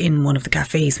to be in one of the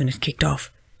cafes when it kicked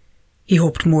off. He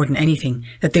hoped more than anything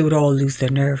that they would all lose their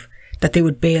nerve, that they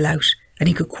would bail out and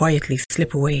he could quietly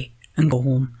slip away and go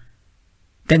home.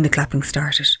 Then the clapping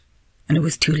started, and it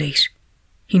was too late.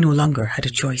 He no longer had a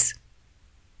choice.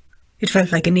 It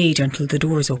felt like an age until the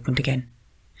doors opened again.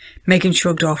 Megan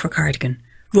shrugged off her cardigan,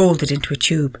 rolled it into a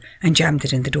tube and jammed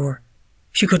it in the door.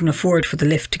 She couldn't afford for the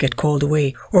lift to get called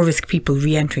away or risk people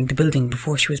re-entering the building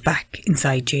before she was back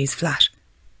inside Jay's flat.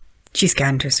 She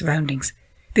scanned her surroundings.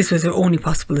 This was her only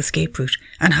possible escape route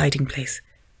and hiding place.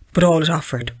 But all it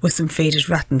offered was some faded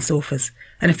rattan sofas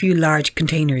and a few large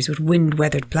containers with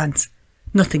wind-weathered plants,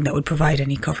 nothing that would provide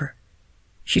any cover.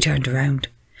 She turned around.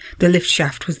 The lift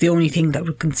shaft was the only thing that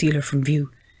would conceal her from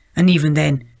view, and even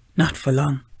then, not for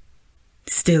long.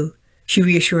 Still, she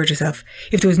reassured herself,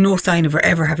 if there was no sign of her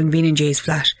ever having been in Jay's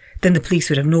flat, then the police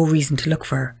would have no reason to look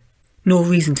for her, no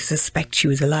reason to suspect she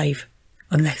was alive,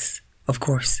 unless, of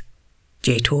course,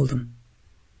 Jay told them.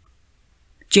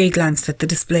 Jay glanced at the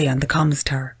display on the comms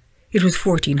tower. It was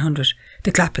 1400.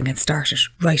 The clapping had started,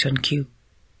 right on cue.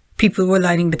 People were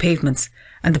lining the pavements,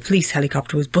 and the police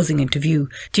helicopter was buzzing into view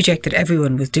to check that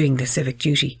everyone was doing their civic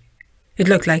duty. It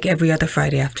looked like every other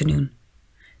Friday afternoon.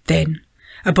 Then,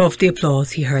 above the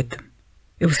applause, he heard them.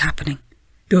 It was happening.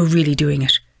 They were really doing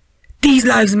it. These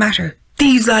lives matter!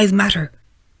 These lives matter!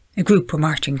 A group were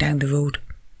marching down the road.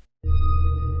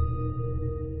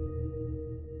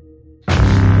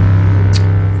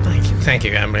 Thank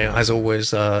you, Emily. As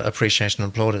always, appreciation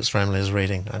and plaudits for Emily's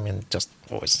reading. I mean, just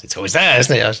always, it's always there,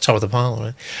 isn't it? Top of the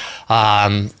pile,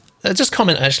 right? Just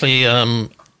comment, actually,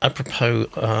 apropos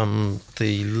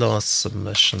the last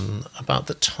submission about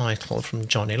the title from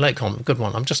Johnny. Late comment, good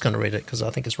one. I'm just going to read it because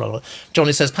I think it's relevant.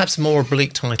 Johnny says, perhaps a more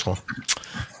oblique title,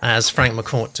 as Frank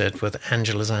McCourt did with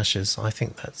Angela's Ashes. I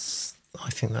think that's,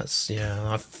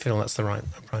 yeah, I feel that's the right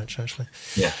approach, actually.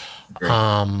 Yeah.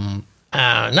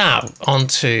 Now,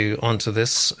 onto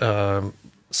this.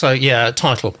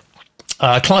 Title.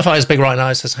 Clive is big right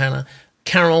now, says Hannah.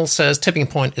 Carol says Tipping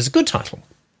Point is a good title.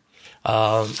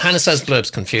 Hannah says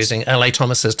blurb's confusing. L.A.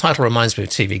 Thomas says title reminds me of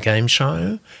a TV game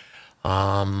show.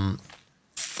 And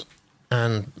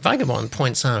Vagabond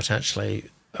points out, actually,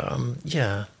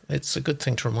 it's a good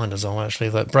thing to remind us all, actually,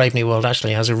 that Brave New World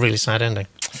actually has a really sad ending.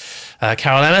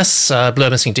 Carol MS, blur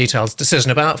missing details,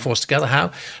 decision about, forced together,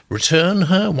 how, return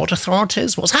her, what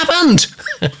authorities, what's happened?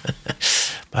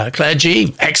 Claire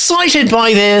G, excited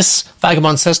by this.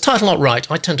 Vagabond says, title not right.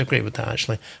 I tend to agree with that,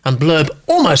 actually. And blurb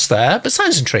almost there, but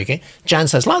sounds intriguing. Jan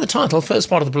says, like the title, first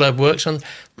part of the blurb works, and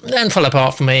then fell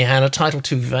apart for me. Hannah, title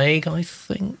too vague, I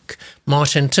think.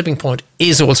 Martin, Tipping Point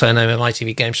is also a name of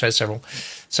ITV game show. Several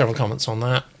comments on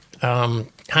that.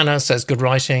 Hannah says good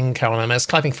writing. Carol MS,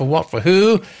 clapping for what? For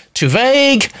who? Too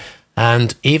vague.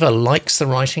 And Eva likes the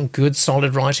writing. Good,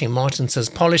 solid writing. Martin says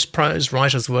polished prose.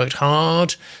 Writers worked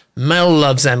hard. Mel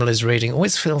loves Emily's reading.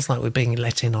 Always feels like we're being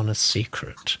let in on a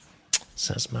secret,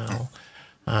 says Mel.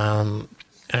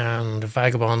 And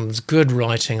Vagabond's good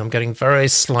writing. I'm getting very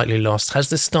slightly lost. Has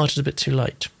this started a bit too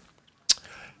late?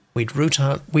 We'd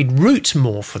root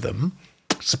more for them,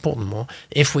 support them more,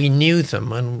 if we knew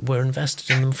them and were invested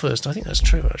in them first. I think that's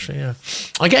true, actually, yeah.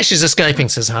 I guess she's escaping,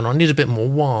 says Hannah. I need a bit more.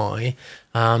 Why?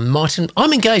 Martin,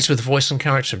 I'm engaged with the voice and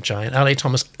character of Jane. L.A.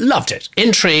 Thomas, loved it.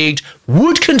 Intrigued.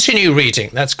 Would continue reading.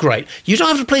 That's great. You don't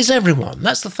have to please everyone.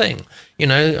 That's the thing. You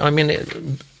know, I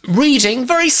mean, reading,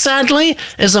 very sadly,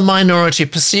 is a minority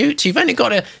pursuit. You've only got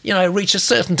to, reach a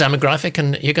certain demographic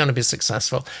and you're going to be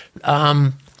successful.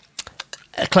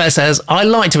 Claire says, I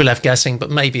like to be left guessing,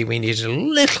 but maybe we needed a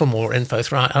little more info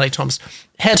throughout. L.A. Thomas,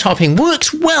 head-hopping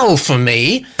worked well for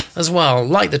me as well.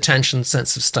 Like the tension,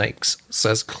 sense of stakes,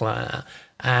 says Claire.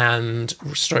 And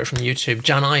straight from YouTube,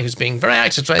 Janai, who's being very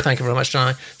active today, thank you very much,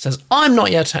 Janai, says, I'm not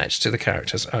yet attached to the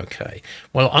characters. Okay.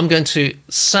 Well, I'm going to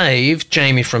save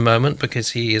Jamie for a moment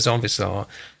because he is obviously our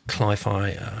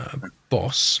Cli-Fi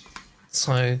boss.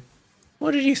 So,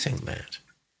 what did you think, Matt?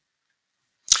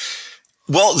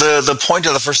 Well, the point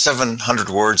of the first 700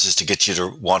 words is to get you to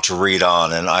want to read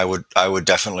on, and I would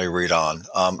definitely read on.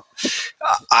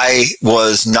 I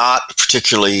was not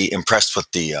particularly impressed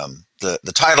with the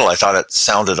title. I thought it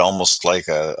sounded almost like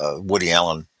a Woody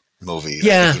Allen movie.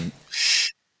 Yeah.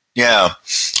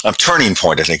 A Turning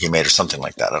Point, I think he made, or something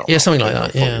like that. I don't know. Something like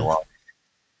that. Yeah.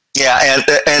 Yeah,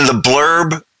 and the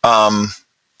blurb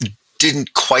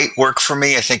didn't quite work for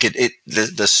me. I think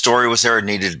the story was there. It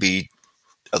needed to be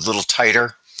a little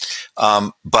tighter.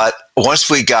 But once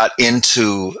we got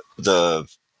into the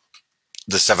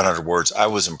 700 words, I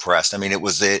was impressed. I mean, it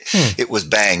was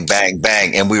bang, bang,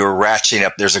 bang, and we were ratcheting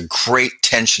up. There's a great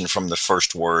tension from the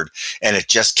first word, and it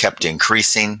just kept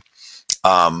increasing.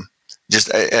 My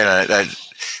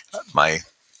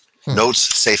notes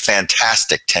say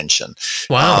fantastic tension.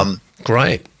 Wow,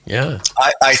 great. Yeah,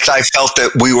 I felt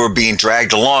that we were being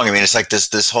dragged along. I mean, it's like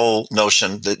this whole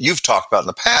notion that you've talked about in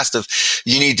the past of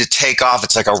you need to take off.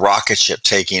 It's like a rocket ship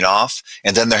taking off,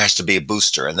 and then there has to be a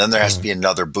booster, and then there has to be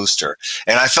another booster.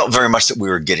 And I felt very much that we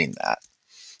were getting that.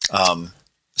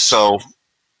 So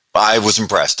I was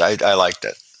impressed. I liked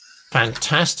it.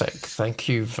 Fantastic. Thank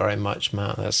you very much,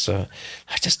 Matt. That's I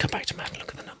just come back to Matt and look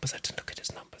at the numbers. I didn't look at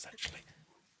his numbers actually.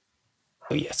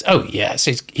 Oh yes.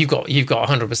 You've got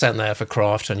 100% there for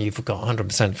craft, and you've got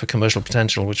 100% for commercial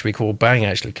potential, which we call bang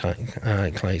actually.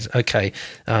 Clays. Okay.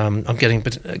 I'm getting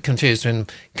confused between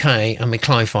K and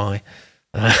McCli-Fi.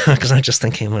 Because I'm just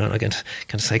thinking, well, I'm going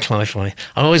to say Cli-Fi.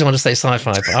 I always want to say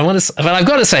sci-fi, but I've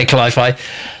got to say Cli-Fi.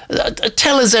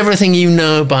 Tell us everything you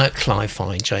know about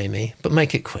Cli-Fi, Jamie, but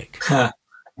make it quick. Okay,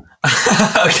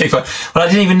 fine. Well, I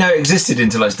didn't even know it existed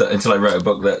until I wrote a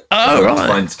book that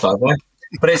defines Cli-Fi.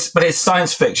 But it's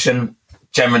science fiction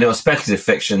generally, or speculative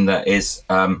fiction that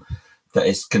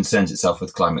concerns itself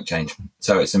with climate change.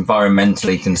 So it's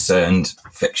environmentally concerned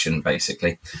fiction,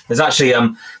 basically. I'm actually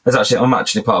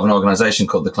part of an organisation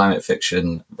called the Climate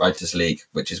Fiction Writers League,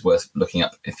 which is worth looking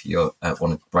up if you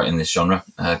want to write in this genre,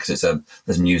 because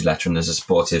there's a newsletter and there's a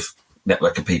supportive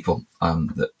network of people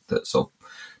that sort of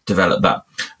develop that.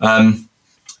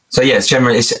 So yeah, it's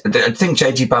generally. I think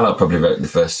J.G. Ballard probably wrote the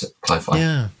first Cli-Fi.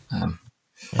 Yeah.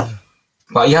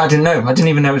 But yeah, I didn't know. I didn't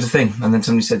even know it was a thing. And then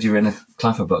somebody said you were in a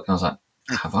Cli-Fi book. And I was like,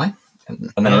 have I? And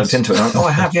then I looked into it. And I went,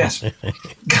 I have, yes.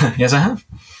 Yes, I have.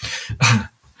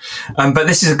 But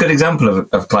this is a good example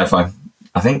of Cli-Fi,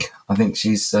 I think. I think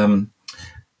she's, it's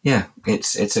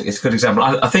a good example.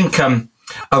 I think,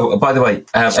 by the way,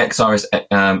 XR is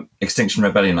Extinction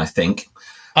Rebellion, I think.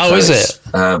 Oh, so is it?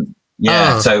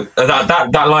 So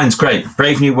that line's great.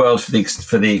 Brave New World for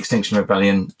the Extinction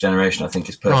Rebellion generation, I think,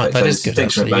 is perfect. Right, that is good,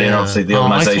 Extinction Rebellion, obviously, the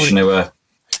organisation who were.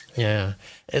 Yeah,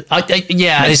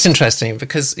 it's interesting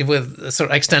because with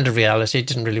sort of extended reality, it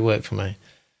didn't really work for me.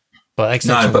 But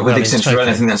with Extinction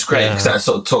Rebellion, I think that's great because that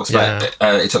sort of talks about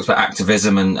it talks about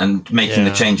activism and making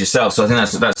the change yourself. So I think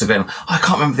that's a great one. I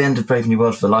can't remember the end of Brave New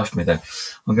World for the life of me though.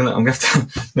 I'm gonna have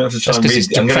to try and read. It's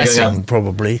depressing,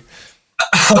 probably.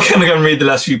 I'm going to go and read the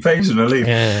last few pages and I'll leave.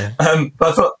 Yeah.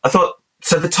 But I thought,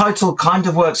 so the title kind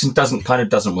of works and doesn't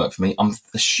work for me. I'm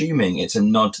assuming it's a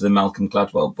nod to the Malcolm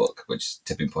Gladwell book, which is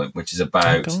Tipping Point, which is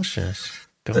about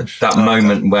that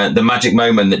moment where the magic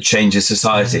moment that changes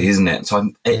society, isn't it?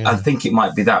 So I think it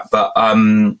might be that, but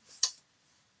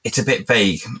it's a bit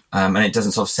vague and it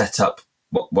doesn't sort of set up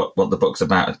what the book's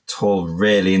about at all,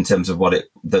 really, in terms of what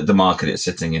the market it's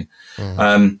sitting in.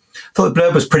 I thought the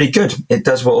blurb was pretty good. It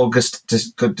does what good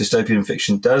dystopian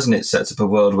fiction does, and it sets up a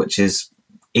world which is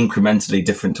incrementally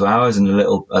different to ours and a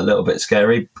little bit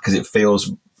scary because it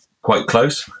feels quite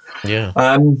close. Yeah.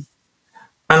 And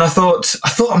I thought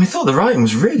the writing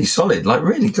was really solid, like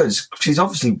really good. She's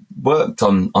obviously worked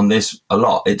on this a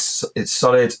lot. It's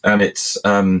solid and it's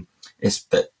couldn't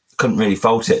really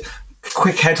fault it.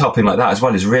 Quick head hopping like that as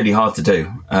well is really hard to do,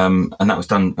 and that was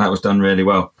done really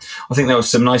well. I think there was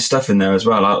some nice stuff in there as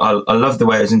well. I love the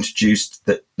way it was introduced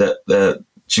that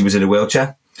she was in a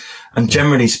wheelchair, and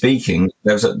generally speaking,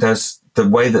 there's the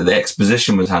way that the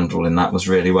exposition was handled in that was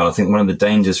really well. I think one of the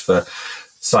dangers for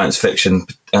science fiction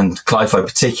and Cli-Fi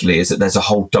particularly is that there's a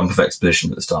whole dump of exposition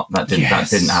at the start. That didn't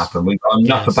happen. We got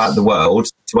enough about the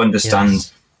world to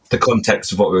understand the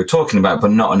context of what we were talking about,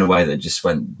 but not in a way that just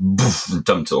went boof, and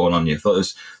dumped it all on you. I thought it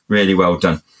was really well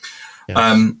done.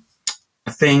 Yes.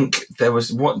 I think there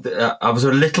was I was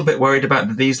a little bit worried about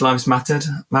the These Lives Matter.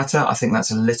 I think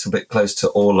that's a little bit close to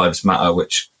All Lives Matter,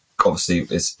 which obviously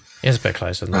is a bit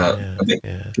closer than that. A bit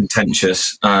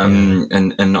contentious and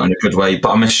not in a good way.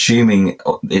 But I'm assuming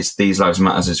it's These Lives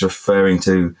Matters is referring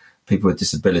to people with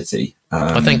disability.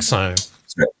 I think so.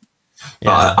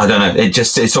 But I don't know. It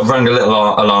sort of rang a little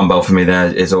alarm bell for me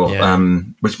there. Is all,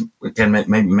 which again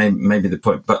maybe the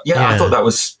point. But I thought that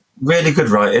was really good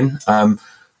writing.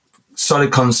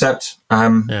 Solid concept. I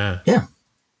like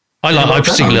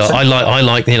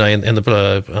in the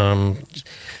blurb.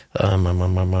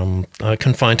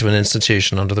 Confined to an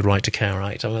institution under the Right to Care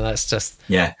Act. I mean, that's just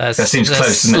that seems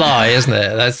close, sly, isn't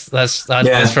it?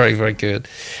 That's very, very good.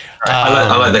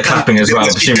 I like the clapping as well.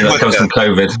 Presumably that comes from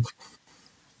COVID.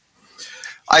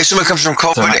 I assume it comes from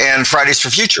COVID and Fridays for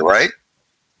Future, right?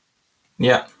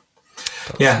 Yeah.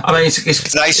 I mean,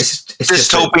 it's nice. It's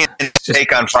dystopian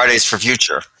take on Fridays for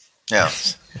Future. Yeah.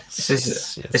 This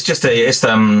is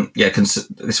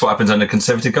what happens under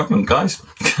conservative government, guys.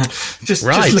 just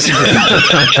right.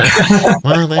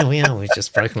 Well, there we are. We've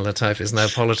just broken Latopia's no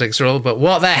politics rule, but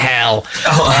what the hell?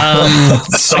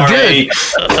 Sorry.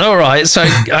 Good. All right. So,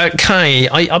 Kay,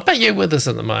 I bet you're with us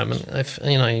at the moment. If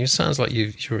you sounds like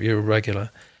you're a regular,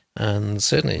 and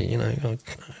certainly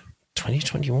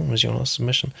 2021 was your last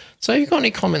submission. So, you got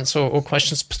any comments or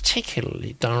questions,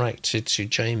 particularly directed to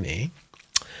Jamie?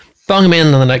 Bung them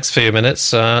in the next few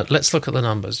minutes. Let's look at the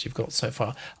numbers you've got so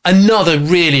far. Another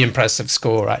really impressive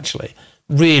score, actually.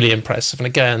 Really impressive. And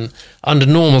again, under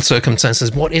normal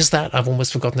circumstances, what is that? I've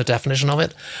almost forgotten the definition of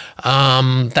it.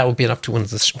 That would be enough to win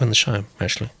the show,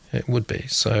 actually. It would be.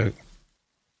 So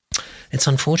it's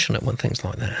unfortunate when things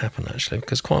like that happen, actually,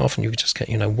 because quite often you just get,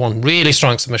 one really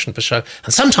strong submission per show.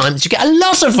 And sometimes you get a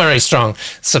lot of very strong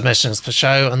submissions per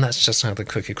show. And that's just how the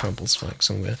cookie crumbles, folks.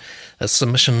 And we're at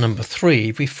submission number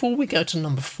 3. Before we go to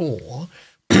number 4,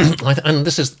 and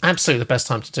this is absolutely the best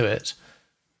time to do it,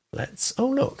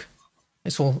 look.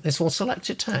 It's all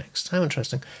selected text. How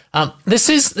interesting. This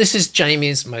is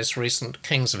Jamie's most recent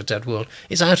Kings of a Dead World.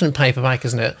 It's out in paperback,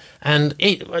 isn't it? And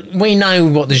we know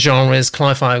what the genre is,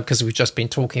 Clive, because we've just been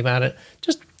talking about it.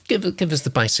 Just give us the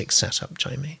basic setup,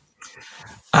 Jamie.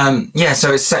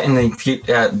 So it's set in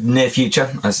the near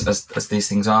future, as these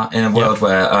things are, in a world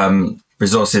where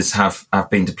resources have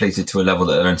been depleted to a level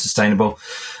that are unsustainable,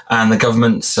 and the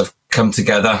governments have come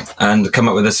together and come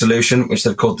up with a solution which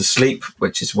they've called the sleep,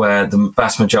 which is where the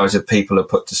vast majority of people are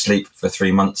put to sleep for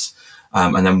 3 months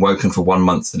and then woken for 1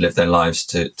 month to live their lives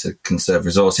to conserve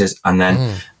resources, and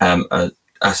then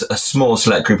a small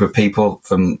select group of people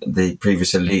from the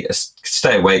previous elite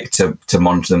stay awake to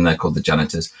monitor them. They're called the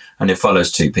janitors, and it follows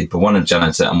 2 people, one a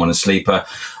janitor and one a sleeper,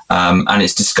 and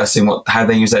it's discussing how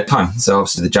they use their time. So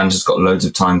obviously the janitor's got loads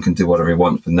of time, can do whatever he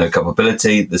wants with no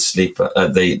culpability. The sleeper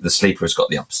has got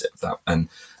the opposite of that, and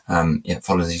it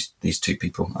follows these 2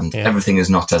 people, and everything is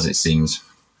not as it seems.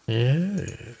 Yeah.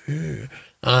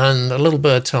 And a little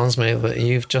bird tells me that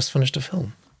you've just finished a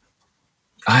film.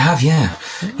 I have, I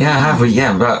have.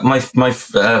 But my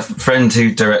friend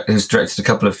who's directed a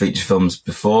couple of feature films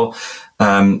before,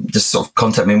 just sort of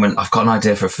contacted me and went, "I've got an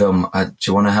idea for a film. Do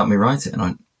you want to help me write it?" And I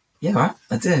went, "Yeah, right,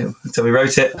 I do." So we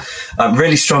wrote it.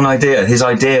 Really strong idea. His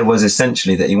idea was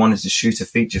essentially that he wanted to shoot a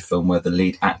feature film where the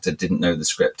lead actor didn't know the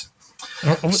script.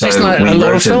 So isn't that a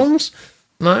lot of films?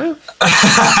 No,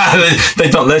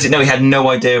 they don't learn it. No, he had no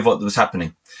idea of what was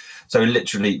happening. So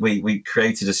literally, we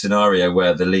created a scenario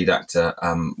where the lead actor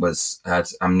had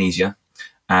amnesia,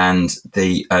 and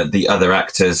the other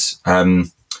actors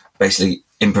basically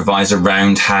improvise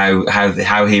around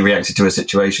how he reacted to a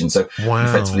situation. So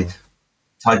effectively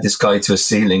tied this guy to a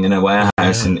ceiling in a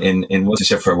warehouse in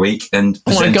Worcestershire for a week and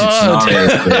presented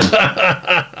scenarios for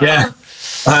him.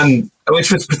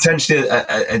 Which was potentially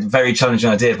a very challenging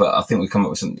idea, but I think we've come up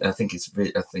with some. I think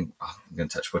I'm going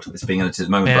to touch wood. It's being edited at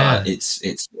the moment, but it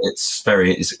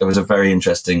was a very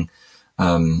interesting.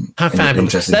 How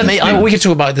fabulous! We could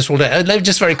talk about this all day.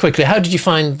 Just very quickly, how did you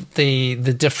find the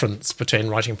difference between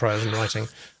writing prose and writing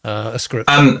a script?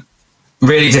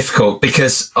 Really difficult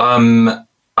because I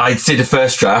did a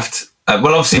first draft.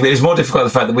 Well, obviously, it was more difficult the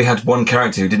fact that we had one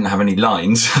character who didn't have any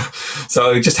lines.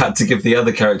 So I just had to give the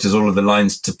other characters all of the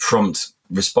lines to prompt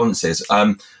responses.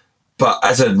 But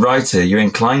as a writer, you're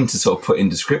inclined to sort of put in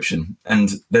description,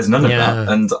 and there's none of that.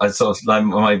 And I sort of, like,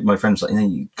 my friend's like,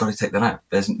 you've got to take that out.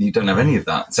 You don't have any of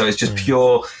that. So it's just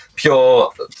pure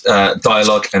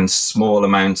dialogue and small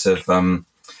amount of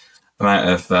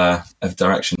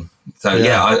direction So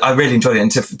I really enjoyed it,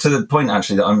 and to the point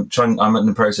actually that I'm in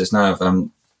the process now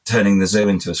of turning the zoo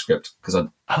into a script, because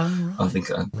I think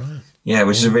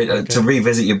which is to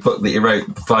revisit your book that you wrote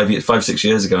 5-6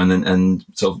 years ago, and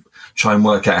sort of try and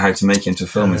work out how to make it into a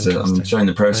film. I'm enjoying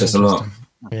the process a lot.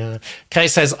 Yeah. Kate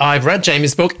says, I've read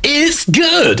Jamie's book. It's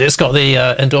good. It's got the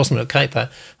endorsement of Kate there.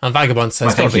 And Vagabond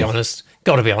says, got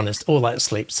to be honest, all that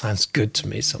sleep sounds good to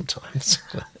me sometimes.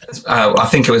 I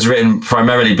think it was written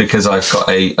primarily because I've got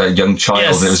a young child.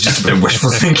 Yes. And it was just a bit wishful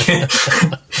thinking.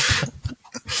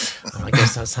 I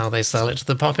guess that's how they sell it to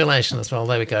the population as well.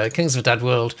 There we go. Kings of a Dead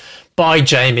World by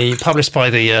Jamie, published by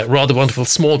the rather wonderful,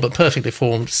 small but perfectly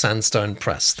formed Sandstone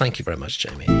Press. Thank you very much,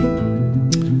 Jamie.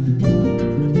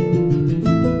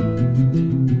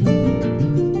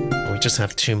 We just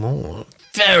have two more.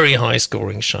 Very high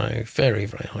scoring show. Very,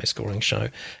 very high scoring show.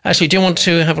 Actually, do you want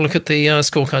to have a look at the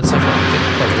scorecard so far? I think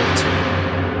we've probably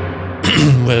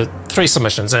got we're 3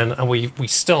 submissions in, and we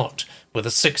start with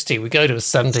a 60. We go to a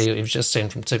 70, we've just seen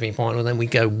from Tipping Point, and then we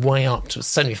go way up to a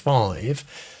 75,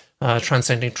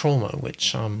 Transcending Trauma,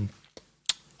 which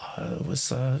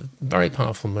was a very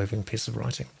powerful, moving piece of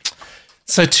writing.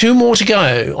 So 2 more to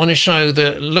go on a show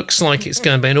that looks like it's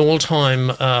going to be an all-time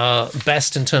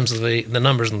best in terms of the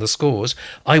numbers and the scores.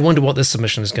 I wonder what this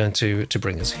submission is going to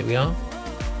bring us. Here we are.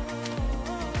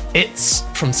 It's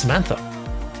from Samantha,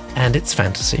 and it's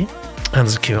fantasy. And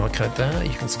there's a QR code there.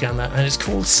 You can scan that. And it's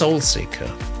called Soul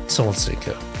Seeker. Soul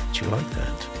Seeker. Do you like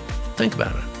that? Think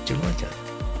about it. Do you like it?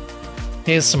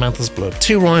 Here's Samantha's blurb.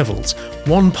 2 rivals.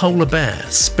 1 polar bear,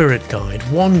 spirit guide.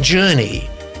 1 journey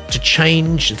to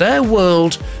change their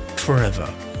world forever.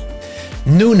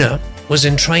 Nuna was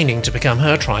in training to become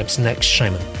her tribe's next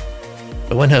shaman.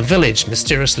 But when her village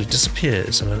mysteriously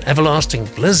disappears and an everlasting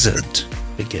blizzard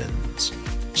begins,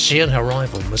 she and her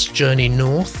rival must journey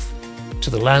north to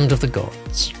the land of the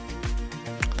gods.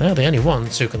 They're the only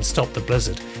ones who can stop the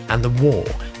blizzard and the war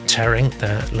tearing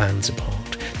their lands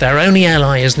apart. Their only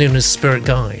ally is Nuna's spirit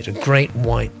guide, a great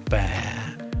white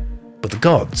bear. But the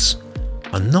gods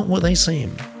are not what they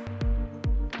seem.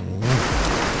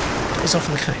 It's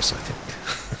often the case, I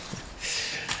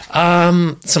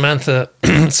think. Samantha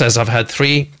says, I've had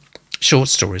 3 short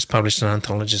stories published in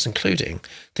anthologies, including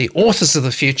the Authors of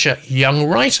the Future Young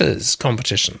Writers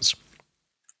competitions.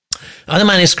 Other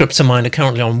manuscripts of mine are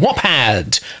currently on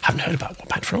Wattpad. I haven't heard about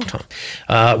Wattpad for a long time.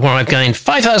 Where I've gained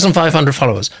 5,500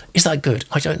 followers. Is that good?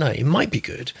 I don't know. It might be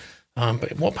good.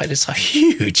 But Wattpad is so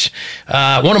huge.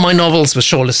 One of my novels was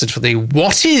shortlisted for the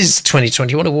What Is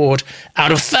 2021 award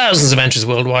out of thousands of entries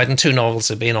worldwide, and 2 novels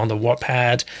have been on the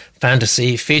Wattpad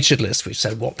fantasy featured list. We've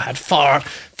said Wattpad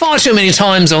far too many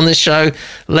times on this show.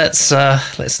 Let's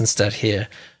instead hear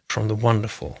from the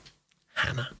wonderful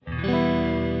Hannah.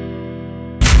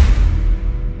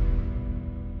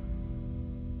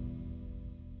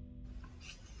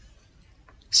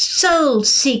 Soul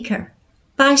Seeker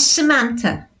by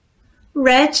Samantha,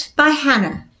 read by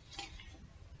Hannah.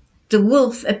 The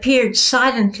wolf appeared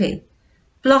silently,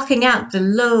 blocking out the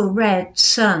low red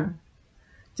sun.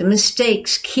 The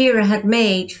mistakes Kira had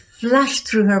made flashed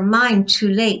through her mind too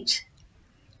late.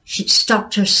 She'd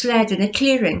stopped her sled in a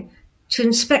clearing to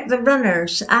inspect the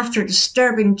runners after a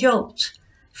disturbing jolt,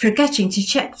 forgetting to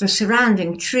check the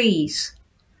surrounding trees.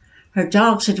 Her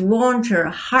dogs had warned her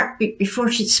a heartbeat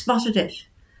before she'd spotted it,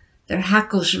 their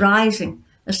hackles rising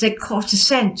as they caught a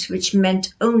scent which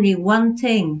meant only one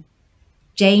thing: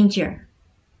 danger.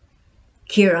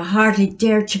 Kira hardly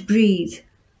dared to breathe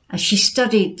as she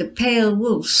studied the pale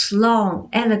wolf's long,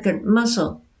 elegant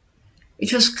muzzle.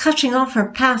 It was cutting off her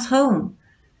path home,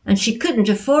 and she couldn't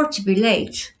afford to be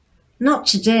late. Not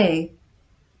today.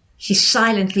 She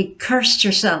silently cursed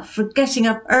herself for getting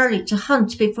up early to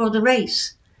hunt before the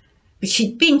race, but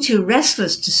she'd been too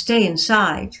restless to stay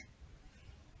inside.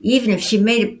 Even if she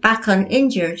made it back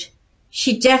uninjured,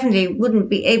 she definitely wouldn't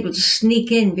be able to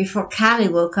sneak in before Callie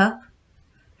woke up.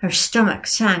 Her stomach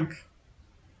sank.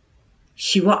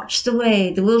 She watched the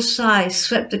way the wolf's eyes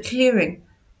swept the clearing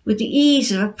with the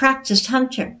ease of a practiced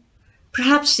hunter,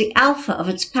 perhaps the alpha of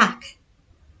its pack.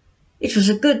 It was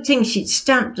a good thing she'd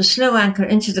stamped the slow anchor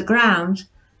into the ground,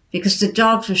 because the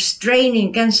dogs were straining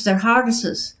against their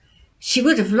harnesses. She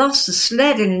would have lost the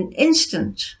sled in an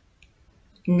instant.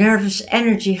 Nervous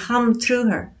energy hummed through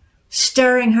her,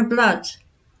 stirring her blood,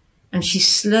 and she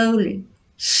slowly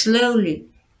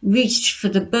reached for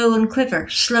the bow and quiver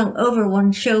slung over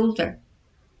one shoulder.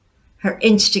 Her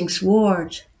instincts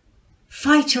warred.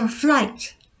 Fight or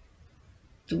flight.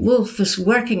 The wolf was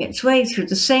working its way through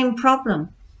the same problem.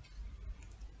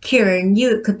 Kira knew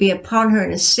it could be upon her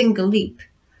in a single leap,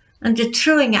 and the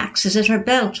throwing axes at her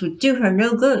belt would do her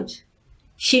no good.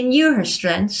 She knew her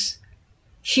strengths,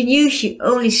 She knew she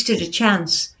only stood a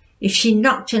chance if she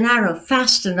knocked an arrow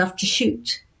fast enough to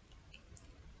shoot.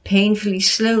 Painfully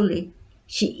slowly,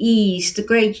 she eased the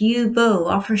great yew bow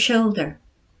off her shoulder.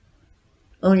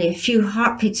 Only a few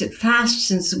heartbeats had passed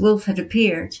since the wolf had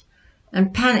appeared,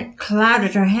 and panic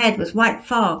clouded her head with white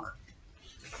fog.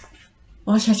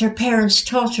 What had her parents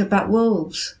taught her about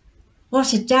wolves?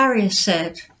 What had Darius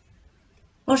said?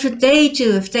 What would they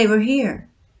do if they were here?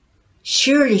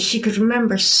 Surely she could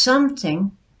remember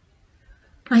something.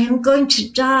 I am going to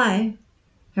die.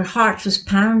 Her heart was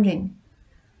pounding.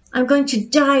 I'm going to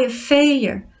die of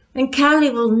failure, and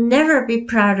Callie will never be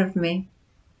proud of me.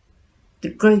 The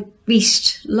great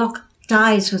beast locked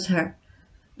eyes with her,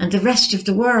 and the rest of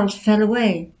the world fell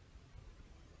away.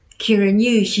 Kira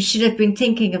knew she should have been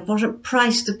thinking of what a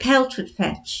price the pelt would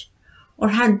fetch, or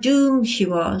how doomed she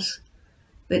was,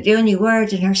 but the only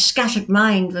word in her scattered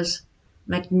mind was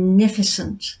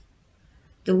magnificent.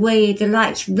 The way the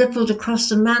lights rippled across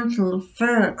the mantle of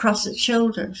fur across its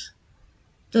shoulders.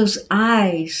 Those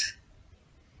eyes.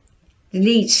 The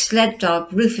lead sled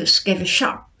dog, Rufus, gave a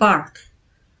sharp bark.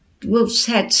 The wolf's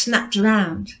head snapped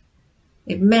around.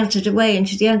 It melted away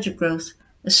into the undergrowth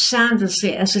as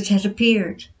soundlessly as it had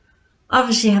appeared,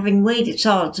 obviously having weighed its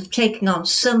odds of taking on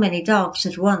so many dogs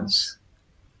at once.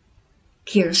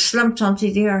 Kira slumped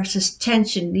onto the earth as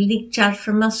tension leaked out of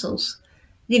her muscles,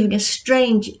 leaving a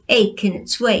strange ache in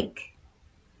its wake.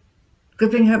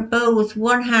 Gripping her bow with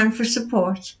one hand for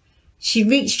support, she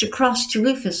reached across to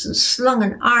Rufus and slung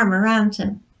an arm around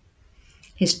him.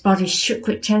 His body shook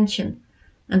with tension,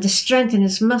 and the strength in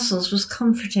his muscles was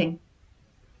comforting.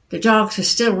 The dogs were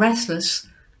still restless,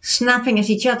 snapping at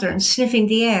each other and sniffing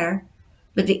the air,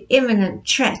 but the imminent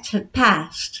threat had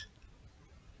passed.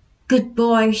 "Good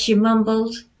boy," she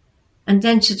mumbled, and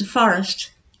then to the forest,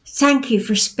 "Thank you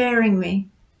for sparing me."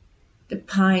 The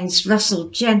pines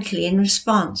rustled gently in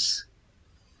response.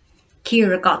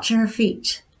 Kira got to her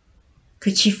feet.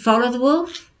 Could she follow the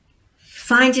wolf?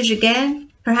 Find it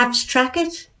again? Perhaps track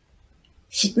it?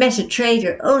 She'd met a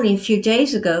trader only a few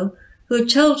days ago who had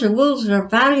told her wolves were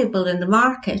valuable in the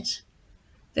market.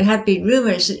 There had been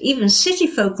rumours that even city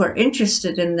folk were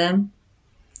interested in them.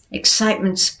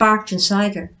 Excitement sparked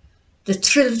inside her, the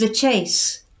thrill of the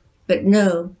chase. But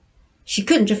no, she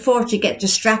couldn't afford to get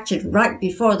distracted right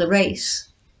before the race.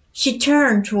 She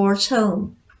turned towards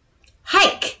home.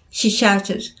 "Hike!" she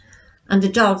shouted, and the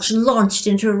dogs launched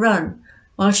into a run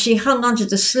while she hung onto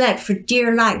the sled for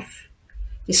dear life.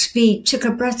 The speed took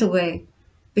her breath away,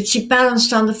 but she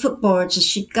balanced on the footboards as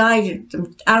she guided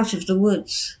them out of the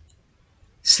woods.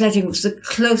 Sledding was the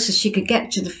closest she could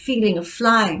get to the feeling of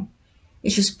flying.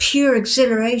 It was pure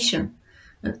exhilaration,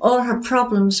 and all her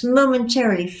problems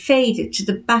momentarily faded to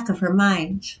the back of her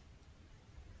mind.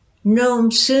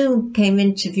 Nome soon came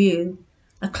into view,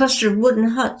 a cluster of wooden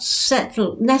huts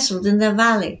nestled in the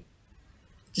valley.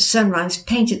 The sunrise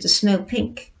painted the snow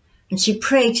pink, and she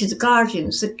prayed to the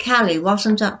guardians that Callie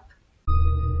wasn't up.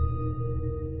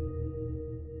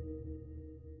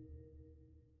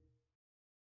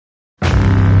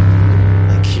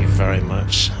 Thank you very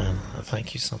much, Hannah.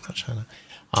 Thank you so much, Hannah.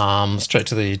 Straight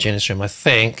to the genius room, I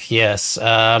think. Yes.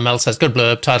 Mel says, good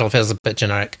blurb. Title feels a bit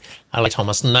generic. Ali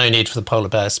Thomas, no need for the polar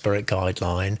bear spirit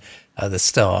guideline at the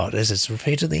start. This is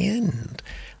repeated at the end.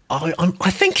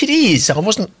 I think it is. I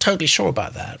wasn't totally sure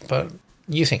about that, but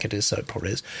you think it is, so it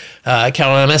probably is.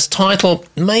 Carol MS, title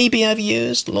may be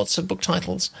overused. Lots of book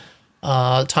titles.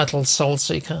 Title Soul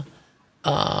Seeker.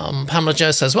 Pamela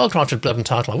Joe says, well-crafted blurb and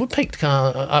title. I would pick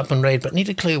up and read, but need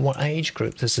a clue what age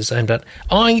group this is aimed at.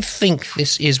 I think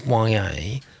this is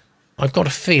YA. I've got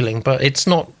a feeling, but it's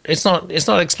not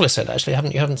explicit, actually.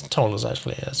 You haven't told us,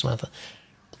 actually, Samantha.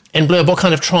 In blurb, what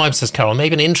kind of tribe, says Carol?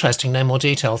 Maybe an interesting name, more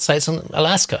detailed. Say it's in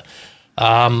Alaska.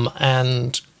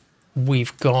 And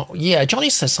we've got, Johnny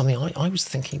says something I was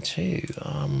thinking too.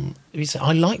 He said,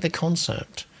 I like the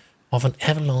concept of an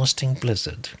everlasting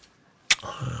blizzard.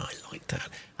 I like that.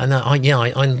 And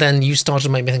and then you started to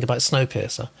make me think about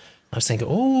Snowpiercer. I was thinking,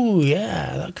 oh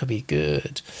yeah, that could be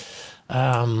good.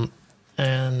 And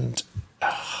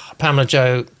Pamela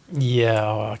Joe,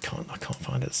 I can't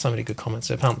find it. There's so many good comments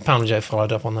there. Pamela Joe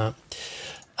followed up on that.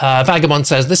 Vagabond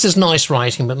says, this is nice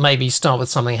writing, but maybe start with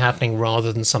something happening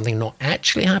rather than something not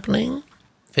actually happening.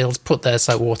 Feels put there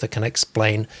so author can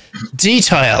explain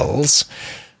details.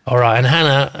 All right, and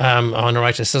Hannah, our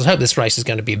narrator, says, I hope this race is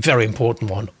going to be a very important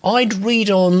one. I'd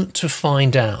read on to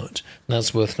find out. And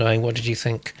that's worth knowing. What did you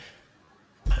think,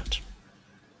 Matt?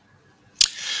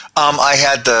 I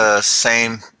had the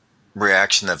same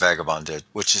reaction that Vagabond did,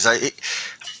 which is I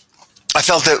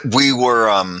felt that we were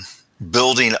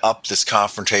building up this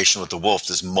confrontation with the wolf,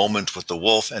 this moment with the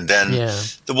wolf, and then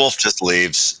the wolf just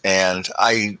leaves. And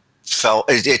I felt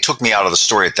it took me out of the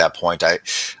story at that point. I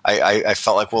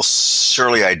felt like, well,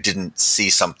 surely I didn't see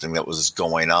something that was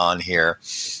going on here.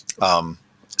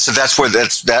 So that's where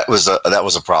that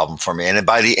was a problem for me. And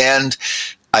by the end,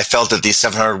 I felt that these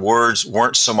 700 words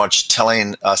weren't so much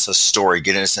telling us a story,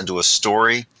 getting us into a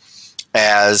story,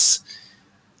 as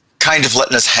kind of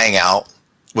letting us hang out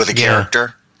with a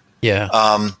character. Yeah.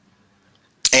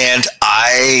 And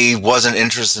I wasn't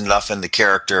interested enough in the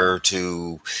character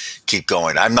to keep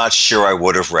going. I'm not sure I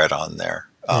would have read on there.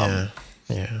 I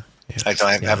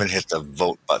haven't hit the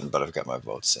vote button, but I've got my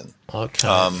votes in. Okay,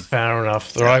 fair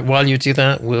enough. All right, while you do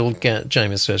that, we'll get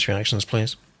Jamie's first reactions,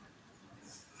 please.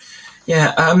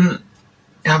 Yeah,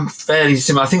 I'm fairly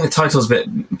similar. I think the title's a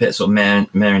bit sort of mere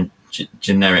and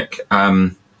generic.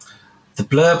 The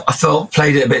blurb, I thought,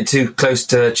 played it a bit too close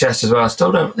to the chest as well. I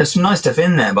still don't. There's some nice stuff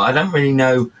in there, but I don't really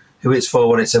know who it's for,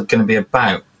 what it's going to be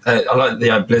about. I like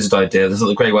the Blizzard idea. I thought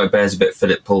the Great White Bear is a bit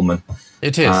Philip Pullman.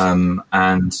 It is. And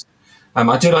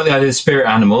I do like the idea of spirit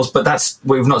animals, but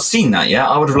we've not seen that yet.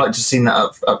 I would have liked to have seen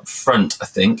that up front, I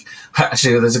think.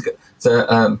 Actually, there's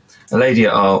a lady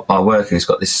at our work who's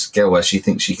got this skill where she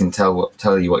thinks she can tell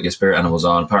you what your spirit animals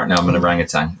are. And apparently I'm an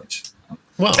orangutan, which...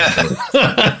 Well,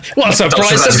 what a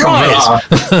surprise!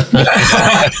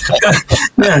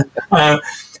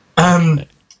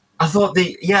 I thought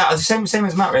the same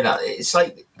as Matt read that. It's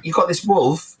like you've got this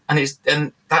wolf,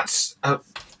 and that's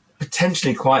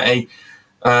potentially quite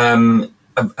a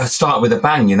start with a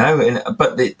bang, you know.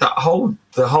 But the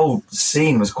whole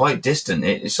scene was quite distant.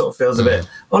 It sort of feels a bit.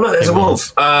 Oh look, there's a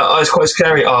wolf. It's quite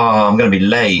scary. Oh, I'm going to be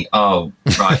late. Oh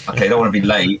right, okay, I don't want to be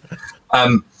late.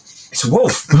 It's a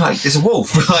wolf. Like it's a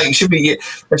wolf. Like it should be.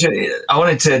 I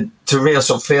wanted to really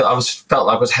sort of feel. Felt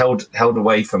like I was held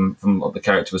away from what the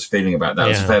character was feeling about that.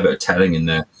 There's a fair bit of telling in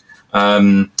there.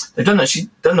 They've done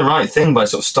the right thing by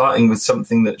sort of starting with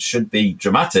something that should be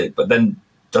dramatic, but then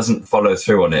doesn't follow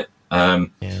through on it.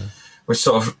 Which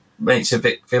sort of makes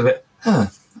it feel a bit.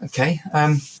 Okay.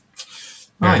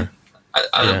 Right.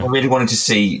 I really wanted to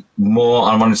see more.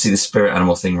 I wanted to see the spirit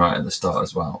animal thing right at the start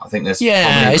as well. I think there's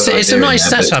it's a nice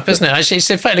setup, isn't it? Actually, it's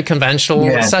a fairly conventional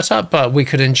setup, but we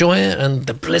could enjoy it. And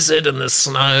the blizzard and the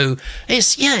snow,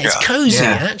 it's cozy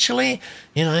actually.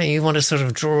 You know, you want to sort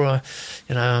of draw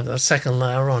a second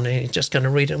layer on it. You're just going to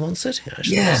read it in one sitting.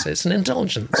 Actually, it's an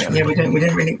indulgence. Yeah, we didn't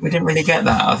really get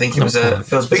that. I think it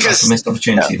feels like a missed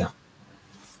opportunity there.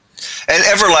 And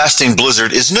Everlasting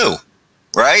Blizzard is new.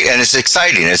 Right, and it's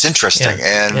exciting, it's interesting,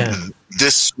 and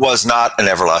this was not an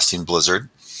everlasting blizzard.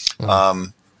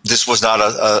 This was not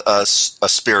a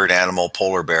spirit animal,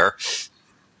 polar bear.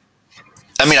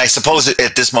 I mean, I suppose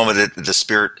at this moment the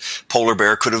spirit polar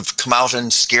bear could have come out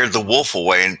and scared the wolf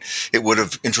away, and it would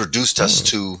have introduced us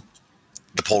to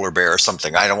the polar bear or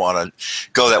something. I don't want to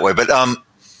go that way, but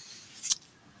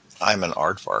I'm an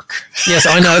aardvark. Yes,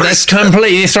 I know. That's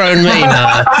completely thrown me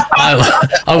now.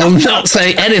 I will not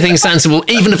say anything sensible,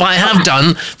 even if I have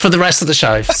done for the rest of the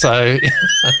show. So,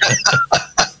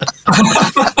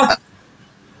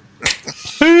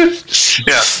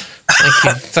 Thank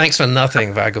you. Thanks for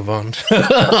nothing, Vagabond.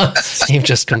 You've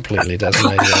just completely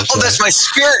decimated our show. Oh, that's my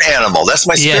spirit animal. That's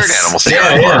my spirit animal.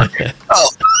 Yeah. Oh.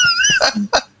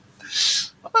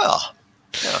 Well,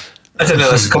 yeah. I don't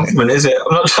know, that's a compliment, is it?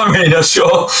 I'm really not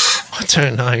sure. I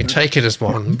don't know. Take it as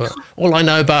one, but all I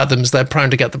know about them is they're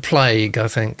prone to get the plague, I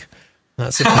think.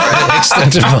 That's the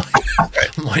extent of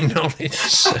my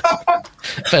knowledge.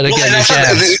 Better get your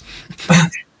jabs.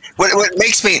 What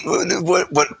makes me... What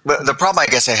the problem I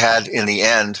guess I had in the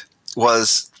end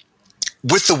was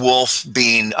with the wolf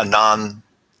being a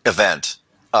non-event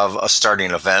of a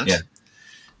starting event,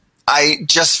 I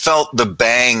just felt the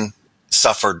bang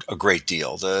suffered a great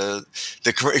deal.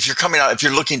 If you're coming out, if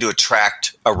you're looking to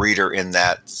attract a reader in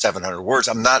that 700 words,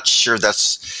 I'm not sure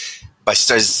that's by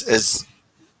as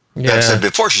Bev said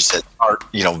before. She said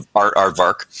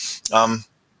aardvark.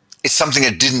 It's something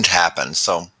that didn't happen.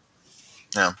 So,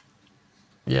 yeah.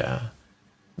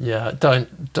 Don't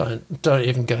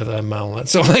even go there, Mel.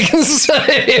 That's all I can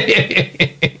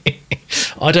say.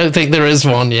 I don't think there is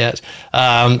one yet.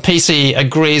 PC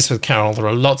agrees with Carol. There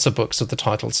are lots of books of the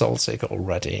title Soulseeker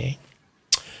already.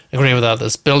 Agree with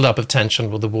others. Build up of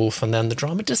tension with the wolf and then the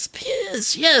drama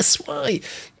disappears. Yes, why?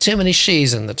 Too many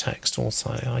she's in the text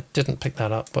also. I didn't pick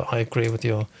that up, but I agree with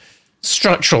your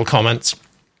structural comments.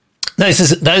 Though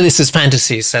this is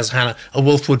fantasy, says Hannah, a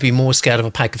wolf would be more scared of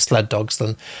a pack of sled dogs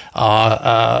than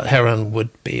our heroine would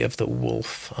be of the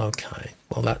wolf. Okay,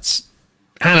 well that's...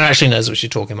 Hannah actually knows what she's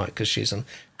talking about because she's an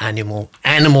animal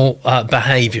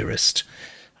behaviourist.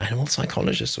 animal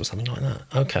psychologist or something like that.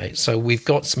 Okay, so we've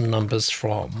got some numbers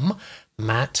from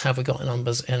Matt. Have we got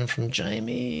numbers in from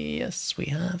Jamie? Yes, we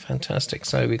have. Fantastic.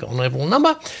 So we got an overall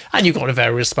number, and you've got a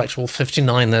very respectable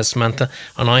 59 there, Samantha.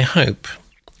 And I hope,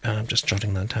 I'm just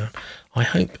jotting that down, I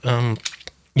hope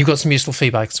you got some useful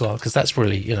feedback as well, because that's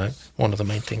really, one of the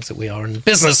main things that we are in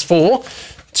business for,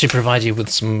 to provide you with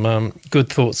some good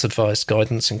thoughts, advice,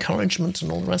 guidance, encouragement,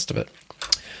 and all the rest of it.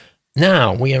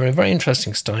 Now, we are at a very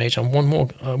interesting stage. I'm one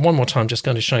more time just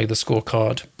going to show you the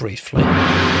scorecard briefly.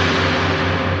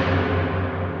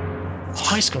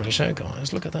 High-scoring show,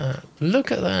 guys. Look at that.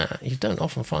 Look at that. You don't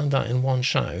often find that in one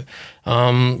show.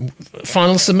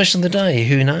 Final submission of the day.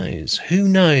 Who knows? Who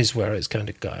knows where it's going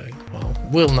to go? Well,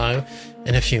 we'll know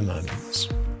in a few moments.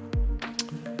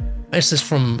 This is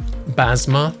from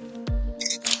Basma,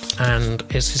 and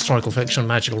it's historical fiction,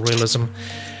 magical realism.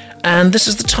 And this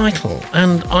is the title,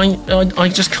 and I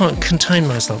just can't contain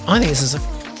myself. I think this is a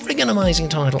friggin' amazing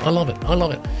title. I love it. I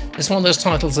love it. It's one of those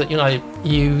titles that,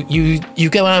 you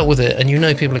go out with it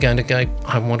and people are going to go,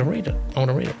 I want to read it. I want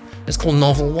to read it. It's called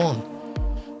Novel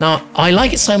 1. Now, I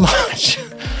like it so much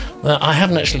that I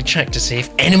haven't actually checked to see if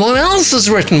anyone else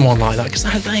has written one like that, because I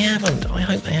hope they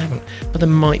haven't. But there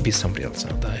might be somebody else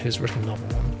out there who's written Novel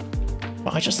 1.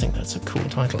 But I just think that's a cool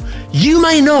title. You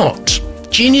may not.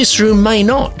 Genius Room may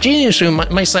not. Genius Room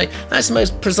may say, that's the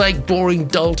most prosaic, boring,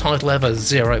 dull title ever,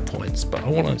 0 points. But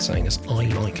what I'm saying is I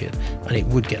like it, and it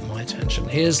would get my attention.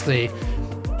 Here's the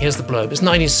blurb. It's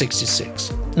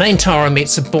 1966. Nain Tara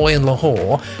meets a boy in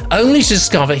Lahore, only to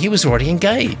discover he was already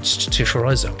engaged to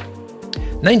Firoza.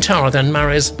 Nain Tara then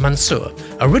marries Mansoor,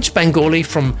 a rich Bengali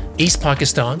from East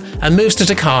Pakistan, and moves to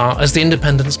Dhaka as the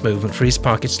independence movement for East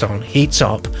Pakistan heats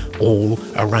up all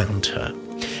around her.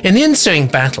 In the ensuing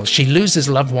battle, she loses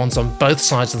loved ones on both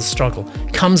sides of the struggle,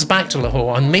 comes back to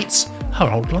Lahore and meets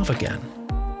her old love again.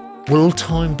 Will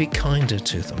time be kinder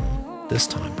to them this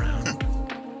time round?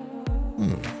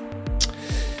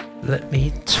 Let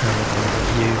me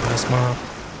tell you, Asma.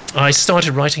 I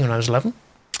started writing when I was 11.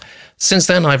 Since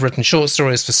then, I've written short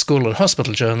stories for school and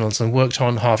hospital journals and worked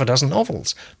on half a dozen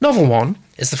novels. Novel 1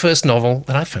 is the first novel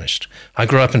that I finished. I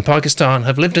grew up in Pakistan,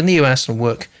 have lived in the US and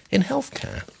work in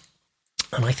healthcare.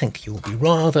 And I think you'll be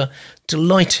rather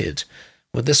delighted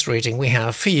with this reading we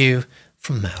have for you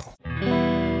from Mel.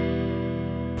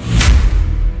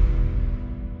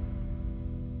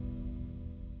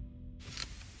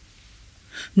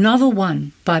 Novel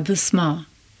 1 by Basma,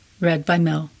 read by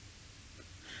Mel.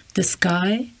 The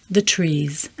sky, the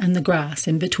trees, and the grass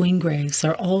in between graves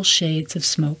are all shades of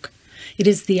smoke. It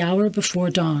is the hour before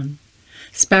dawn.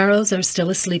 Sparrows are still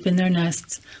asleep in their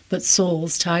nests, but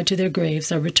souls tied to their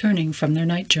graves are returning from their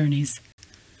night journeys.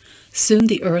 Soon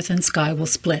the earth and sky will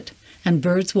split, and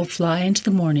birds will fly into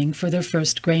the morning for their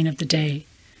first grain of the day.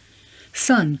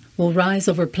 Sun will rise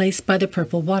over place by the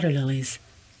purple water lilies.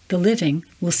 The living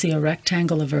will see a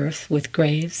rectangle of earth with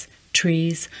graves,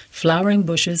 trees, flowering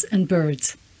bushes, and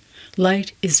birds.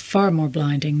 Light is far more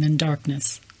blinding than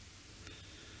darkness.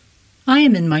 I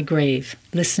am in my grave,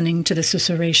 listening to the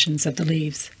susurrations of the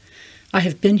leaves. I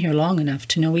have been here long enough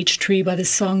to know each tree by the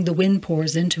song the wind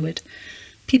pours into it.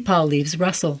 Peepal leaves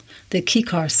rustle, the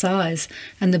kikar sighs,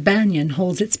 and the banyan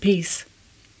holds its peace.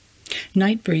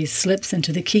 Night breeze slips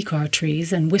into the kikar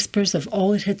trees and whispers of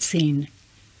all it had seen.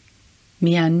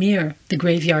 Mian Mir, the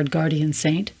graveyard guardian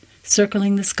saint,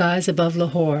 circling the skies above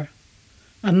Lahore.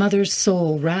 A mother's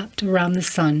soul wrapped around the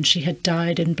son she had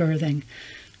died in birthing.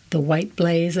 The white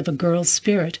blaze of a girl's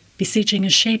spirit beseeching a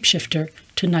shapeshifter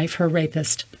to knife her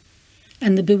rapist,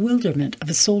 and the bewilderment of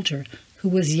a soldier who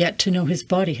was yet to know his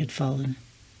body had fallen.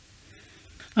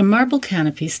 A marble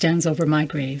canopy stands over my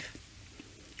grave.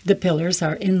 The pillars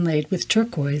are inlaid with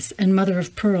turquoise and mother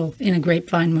of pearl in a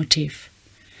grapevine motif.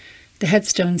 The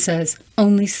headstone says,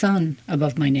 "Only Son,"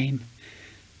 above my name.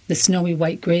 The snowy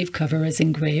white grave cover is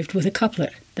engraved with a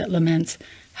couplet that laments,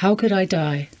 "How could I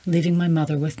die, leaving my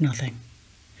mother with nothing?"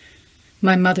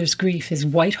 My mother's grief is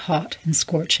white-hot and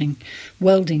scorching,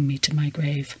 welding me to my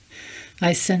grave.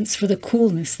 I sense for the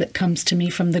coolness that comes to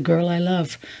me from the girl I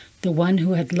love, the one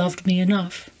who had loved me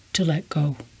enough to let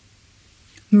go.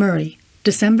 Murray,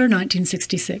 December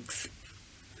 1966.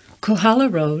 Kohala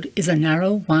Road is a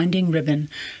narrow, winding ribbon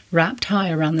wrapped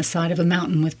high around the side of a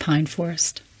mountain with pine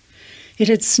forest. It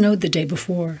had snowed the day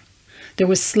before. There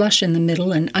was slush in the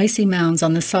middle and icy mounds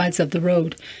on the sides of the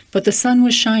road, but the sun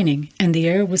was shining and the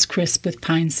air was crisp with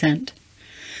pine scent.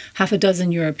 Half a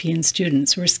dozen European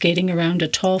students were skating around a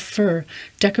tall fir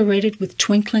decorated with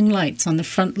twinkling lights on the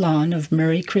front lawn of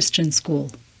Murray Christian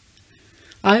School.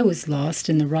 I was lost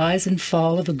in the rise and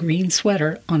fall of a green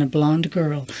sweater on a blonde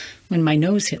girl when my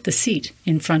nose hit the seat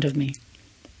in front of me.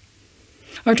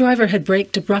 Our driver had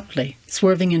braked abruptly,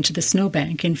 swerving into the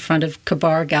snowbank in front of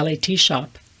Kabar Galley Tea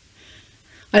Shop.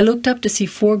 I looked up to see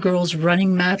 4 girls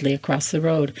running madly across the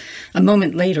road. A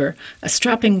moment later, a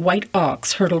strapping white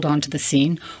ox hurtled onto the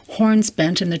scene, horns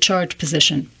bent in the charge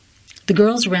position. The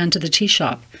girls ran to the tea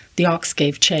shop. The ox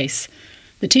gave chase.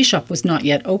 The tea shop was not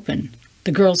yet open.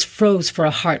 The girls froze for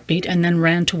a heartbeat and then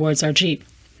ran towards our jeep.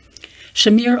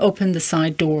 Shamir opened the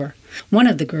side door. One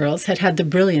of the girls had had the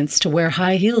brilliance to wear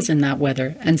high heels in that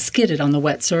weather and skidded on the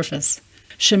wet surface.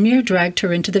 Shamir dragged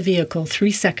her into the vehicle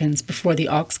 3 seconds before the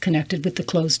ox connected with the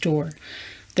closed door.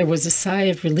 There was a sigh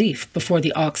of relief before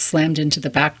the ox slammed into the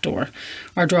back door.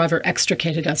 Our driver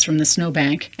extricated us from the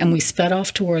snowbank, and we sped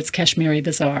off towards Kashmiri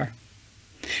Bazaar.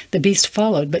 The beast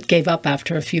followed, but gave up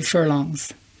after a few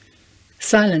furlongs.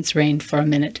 Silence reigned for a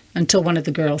minute, until one of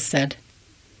the girls said,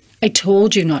 "I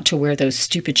told you not to wear those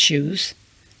stupid shoes."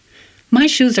 "My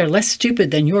shoes are less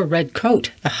stupid than your red coat,"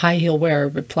 the high-heel wearer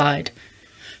replied.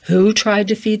 "Who tried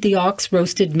to feed the ox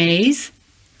roasted maize?"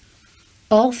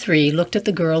 All 3 looked at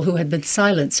the girl who had been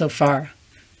silent so far.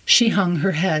 She hung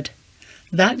her head.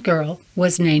 That girl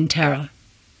was Nain Tara.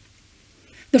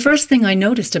 The first thing I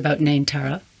noticed about Nain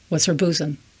Tara was her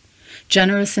bosom.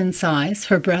 Generous in size,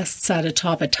 her breasts sat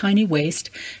atop a tiny waist,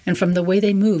 and from the way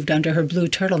they moved under her blue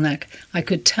turtleneck, I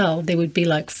could tell they would be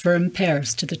like firm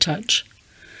pears to the touch.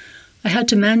 I had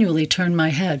to manually turn my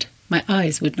head. My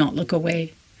eyes would not look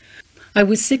away. I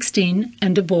was 16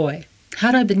 and a boy.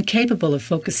 Had I been capable of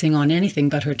focusing on anything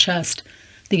but her chest,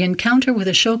 the encounter with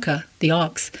Ashoka, the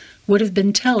ox, would have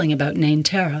been telling about Nain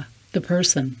Tara, the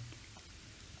person.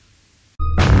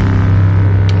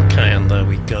 Okay, and there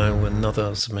we go.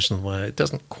 Another submission where it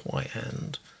doesn't quite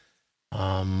end.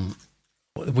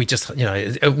 We just,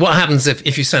 what happens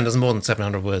if you send us more than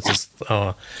 700 words is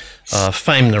our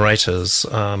famed narrators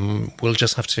will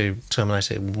just have to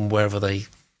terminate it wherever they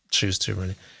choose to,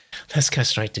 really. Let's go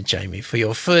straight to Jamie for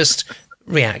your first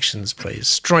reactions, please.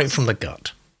 Straight from the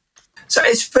gut. So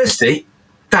it's firstly,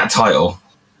 that title,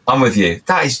 I'm with you.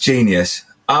 That is genius.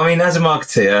 I mean, as a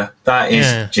marketeer, that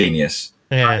is genius.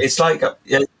 Yeah. It's like a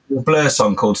Blur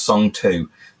song called Song 2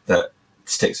 that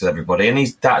sticks with everybody,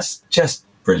 and that's just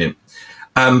brilliant.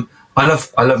 I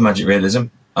love magic realism.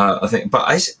 I think, but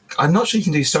I'm not sure you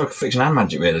can do historical fiction and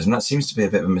magic realism. That seems to be a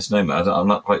bit of a misnomer. I'm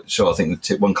not quite sure. I think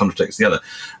one contradicts the other.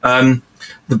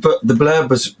 The blurb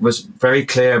was very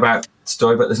clear about the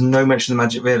story, but there's no mention of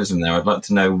magic realism there. I'd like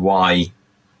to know why.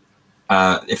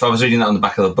 If I was reading that on the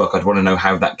back of the book, I'd want to know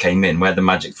how that came in, where the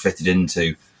magic fitted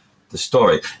into the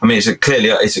story. I mean,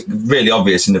 it's really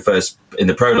obvious in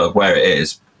the prologue where it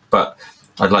is, but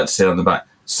I'd like to see it on the back.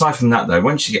 Aside from that, though,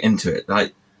 once you get into it,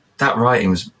 like that writing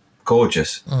was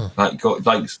gorgeous, like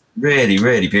really,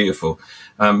 really beautiful,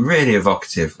 really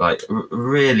evocative, like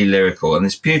really lyrical, and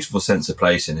this beautiful sense of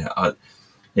place in it.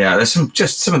 There's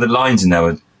some of the lines in there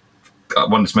were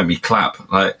one just made me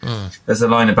clap. Like there's a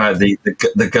line about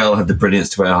the girl had the brilliance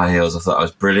to wear high heels. I thought that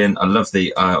was brilliant. I love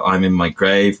the I'm in my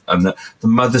grave, and the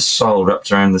mother's soul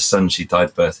wrapped around the son she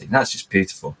died birthing. That's just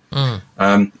beautiful. So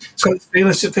it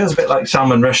feels a bit like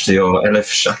Salman Rushdie or Elif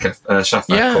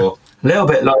Shafak, or a little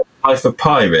bit like Life of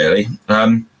Pi, really.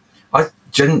 I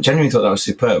genuinely thought that was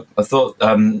superb. I thought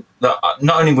that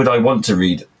not only would I want to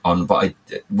read on, but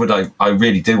I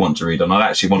really do want to read on. I'd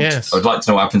like to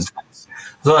know what happens next.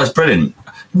 I thought that was brilliant.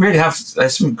 You really have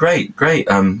some great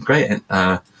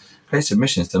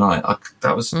submissions tonight. I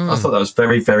thought that was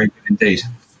very, very good indeed.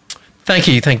 Thank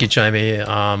you, Jamie.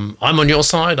 I'm on your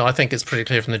side. I think it's pretty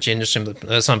clear from the genius stream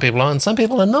that some people are and some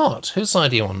people are not. Whose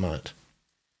side are you on, Matt?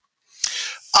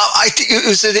 I think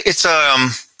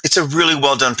it's a really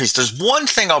well done piece. There's one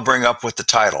thing I'll bring up with the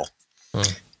title.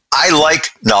 I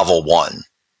like novel 1.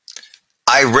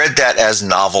 I read that as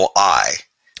novel I.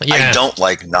 Yeah. I don't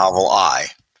like novel I.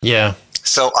 Yeah.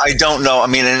 So I don't know. I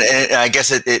mean, and I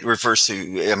guess it refers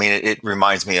to. I mean, it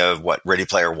reminds me of what Ready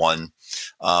Player One,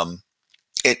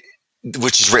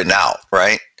 which is written out,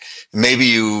 right? Maybe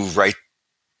you write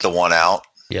the one out.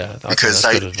 Yeah, that's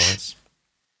good advice.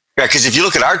 Yeah, because if you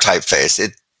look at our typeface,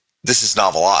 this is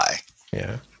novel I.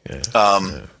 Yeah.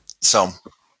 So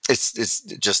it's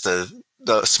just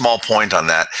the small point on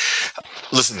that.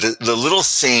 Listen, the little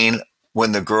scene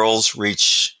when the girls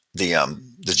reach the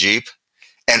Jeep,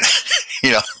 and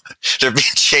they're being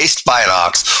chased by an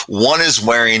ox. One is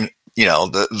wearing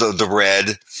the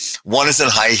red, one is in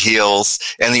high heels,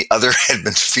 and the other had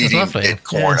been feeding it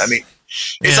corn. Yes. I mean,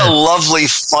 it's a lovely,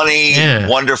 funny,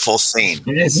 wonderful scene.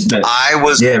 It is, isn't it? I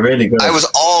was really good. I was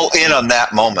all in on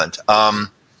that moment. I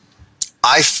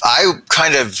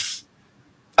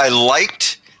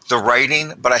liked the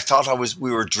writing, but I thought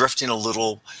we were drifting a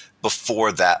little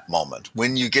before that moment.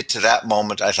 When you get to that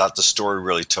moment, I thought the story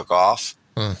really took off.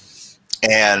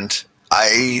 And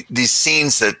these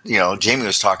scenes that, you know, Jamie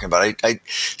was talking about,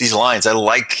 these lines, I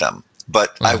liked them,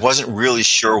 but I wasn't really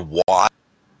sure why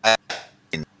I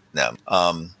liked them.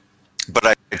 But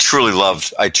I truly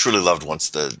loved once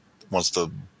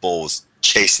the bull was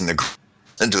chasing the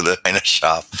into the china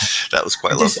shop. That was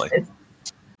quite lovely.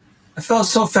 I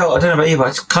felt, I don't know about you, but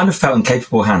I kind of felt in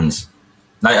capable hands.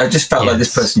 Like, I just felt like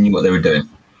this person knew what they were doing.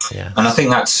 Yeah. And I think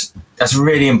that's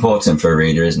really important for a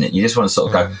reader, isn't it? You just want to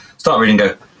sort of start reading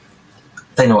and go,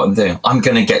 they know what I'm doing. I'm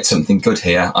going to get something good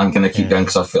here. I'm going to keep going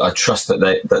because I trust that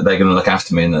they're going to look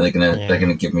after me and that they're going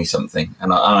to give me something.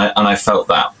 And I felt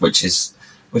that, which is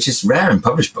rare in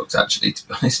published books, actually, to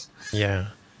be honest. Yeah,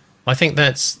 I think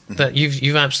that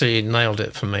you've absolutely nailed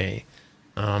it for me.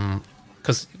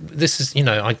 Because this is, you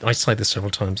know, I say this several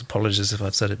times. Apologies if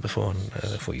I've said it before, and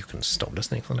therefore you can stop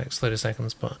listening for the next 30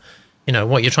 seconds. But you know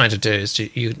what you're trying to do is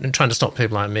you're trying to stop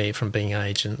people like me from being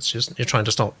agents. You're trying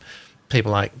to stop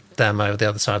people like them over the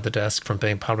other side of the desk from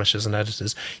being publishers and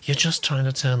editors. You're just trying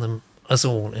to turn us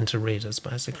all into readers,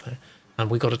 basically.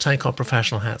 And we've got to take our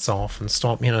professional hats off and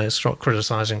stop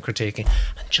criticising, critiquing,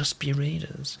 and just be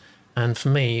readers. And for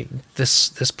me,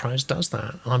 this prose does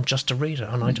that. I'm just a reader,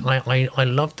 and I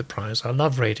love the prose. I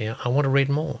love reading it. I want to read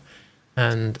more.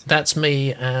 And that's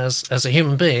me as a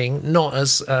human being, not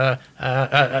as a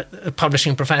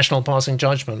publishing professional passing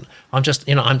judgment. I'm just,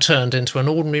 you know, I'm turned into an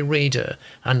ordinary reader,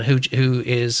 and who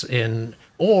is in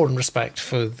awe and respect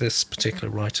for this particular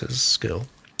writer's skill.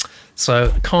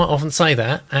 So I can't often say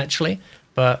that, actually,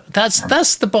 but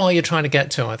that's the bar you're trying to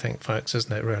get to, I think, folks,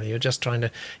 isn't it? Really, you're just trying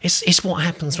to. It's what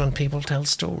happens when people tell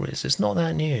stories. It's not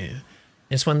that new.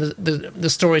 It's when the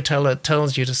storyteller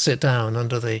tells you to sit down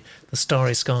under the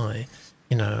starry sky.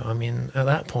 You know, I mean, at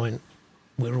that point,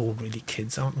 we're all really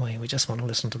kids, aren't we? We just want to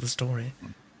listen to the story.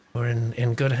 We're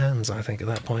in good hands, I think, at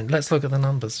that point. Let's look at the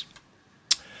numbers.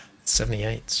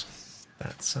 78.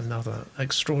 That's another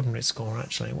extraordinary score,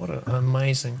 actually. What an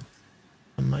amazing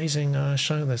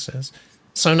show this is.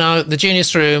 So now the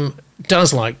Genius Room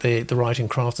does like the writing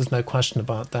craft. There's no question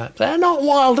about that. They're not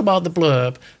wild about the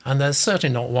blurb, and they're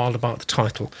certainly not wild about the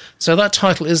title. So that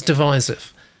title is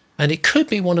divisive. And it could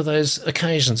be one of those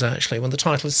occasions, actually, when the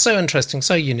title is so interesting,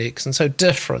 so unique, and so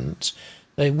different,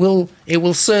 it will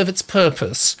serve its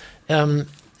purpose in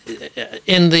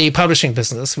the publishing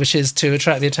business, which is to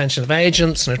attract the attention of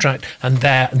agents and further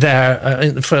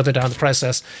down the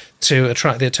process to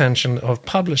attract the attention of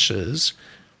publishers.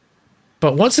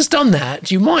 But once it's done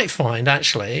that, you might find,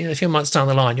 actually, a few months down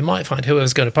the line, you might find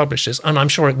whoever's going to publish this, and I'm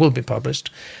sure it will be published,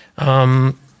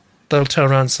 they'll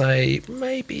turn around and say,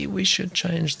 maybe we should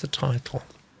change the title.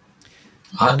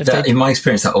 In my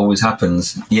experience, that always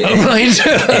happens. Yeah, right.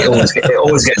 it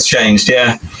always gets changed.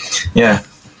 Yeah.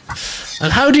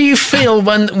 And how do you feel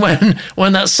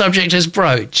when that subject is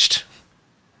broached?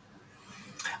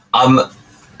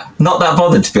 Not that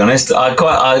bothered, to be honest. I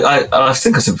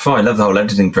think I said before, I love the whole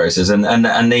editing process and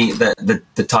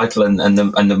the title and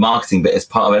the marketing bit as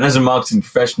part of it. And as a marketing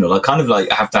professional, I kind of like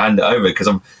have to hand it over because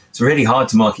it's really hard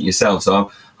to market yourself.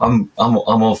 So I'm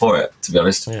all for it, to be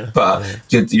honest. Yeah, but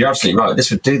you're absolutely right. This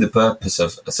would do the purpose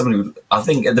of somebody. I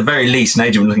think at the very least, an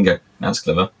agent would look and go, "That's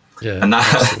clever," and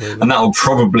that will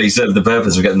probably serve the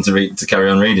purpose of getting them to carry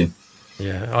on reading.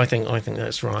 Yeah, I think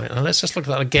that's right. And let's just look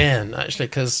at that again, actually,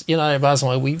 because, you know,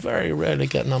 Basil, we very rarely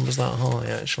get numbers that high,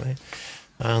 actually.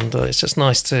 And it's just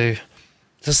nice to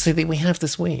see that we have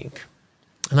this week.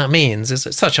 And that means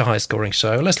it's such a high-scoring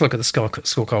show. Let's look at the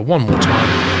scorecard one more time.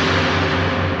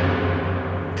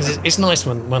 Because it's nice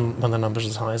when the number's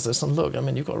as high as this. And look, I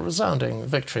mean, you've got a resounding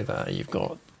victory there. You've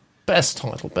got best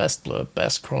title, best blurb,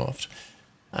 best craft.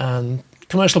 And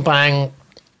commercial bang...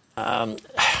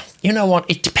 you know what?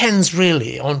 It depends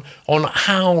really on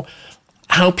how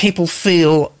people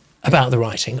feel about the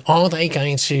writing. Are they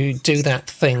going to do that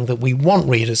thing that we want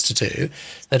readers to do?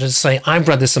 That is to say, I've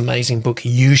read this amazing book,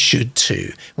 you should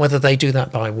too. Whether they do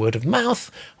that by word of mouth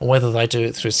or whether they do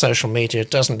it through social media, it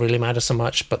doesn't really matter so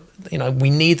much. But, you know, we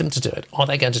need them to do it. Are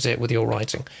they going to do it with your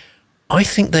writing? I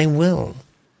think they will.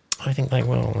 I think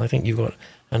you've got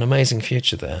an amazing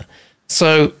future there.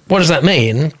 So what does that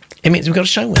mean? It means we've got a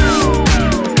show with it.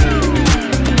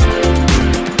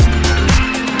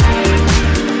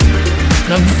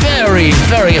 A very,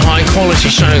 very high quality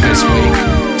show this week.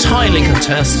 Tightly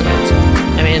contested.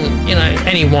 I mean, you know,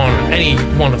 any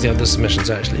one of the other submissions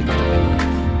actually could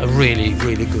have been a really,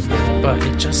 really good one. But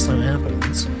it just so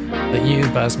happens that you,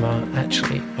 Basma,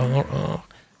 actually are our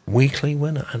weekly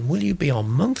winner. And will you be our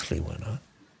monthly winner?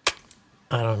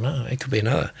 I don't know. It could be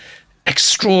another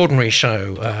extraordinary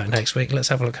show next week. Let's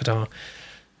have a look at our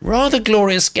rather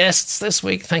glorious guests this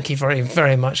week. Thank you very,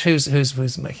 very much.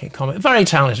 Who's making a comment? Very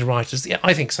talented writers. Yeah,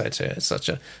 I think so too. It's such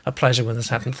a pleasure when this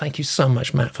happened. Thank you so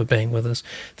much, Matt, for being with us.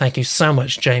 Thank you so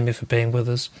much, Jamie, for being with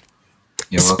us.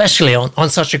 Especially on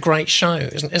such a great show,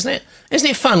 isn't it? Isn't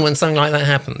it fun when something like that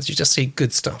happens? You just see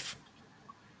good stuff.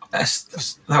 That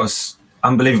was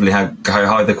unbelievably how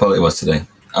high the quality was today.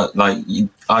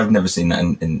 I've never seen that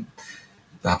in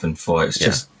happen before. It's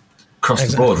just across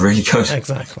the board really good.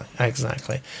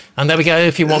 Exactly. And there we go.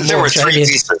 If you want there more, were 3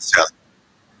 pieces. Yeah.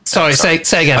 Sorry, say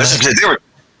again.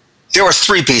 There were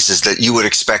 3 pieces that you would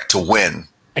expect to win.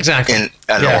 Exactly. In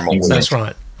a normal week. That's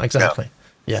right. Exactly.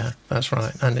 Yeah, that's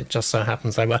right. And it just so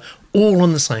happens they were all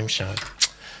on the same show.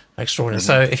 Extraordinary.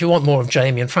 So if you want more of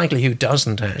Jamie, and frankly, who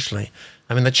doesn't actually?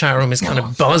 I mean, the chat room is kind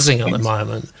of buzzing at the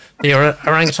moment. The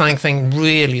orangutan thing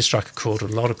really struck a chord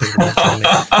with a lot of people.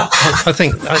 I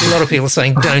think a lot of people are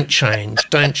saying, don't change.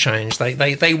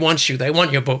 They want you. They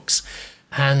want your books.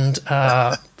 And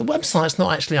the website's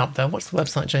not actually up there. What's the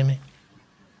website, Jamie?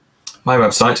 My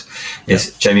website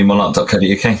is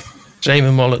jamiemollart.co.uk.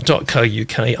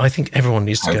 jamiemollart.co.uk. I think everyone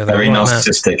needs to go there. Very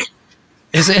narcissistic.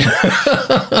 Is it?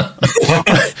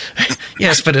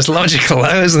 Yes, but it's logical,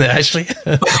 though, isn't it, actually?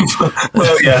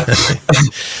 Well, yeah.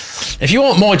 If you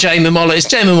want more Jamie Mollart, it's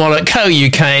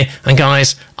jamiemollart.co.uk. And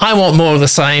guys, I want more of the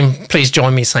same. Please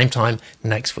join me same time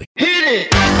next week. Hit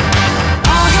it!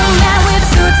 All young men with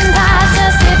suits and ties,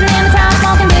 just sitting in the crowd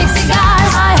smoking big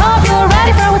cigars. I hope you're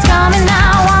ready for what's coming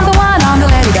now. I'm the one on the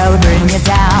let it go, bring it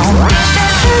down.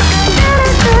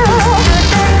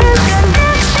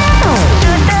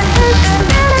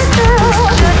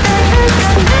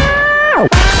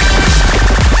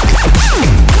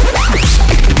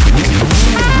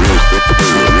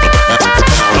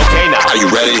 Okay, now. Are you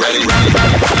ready?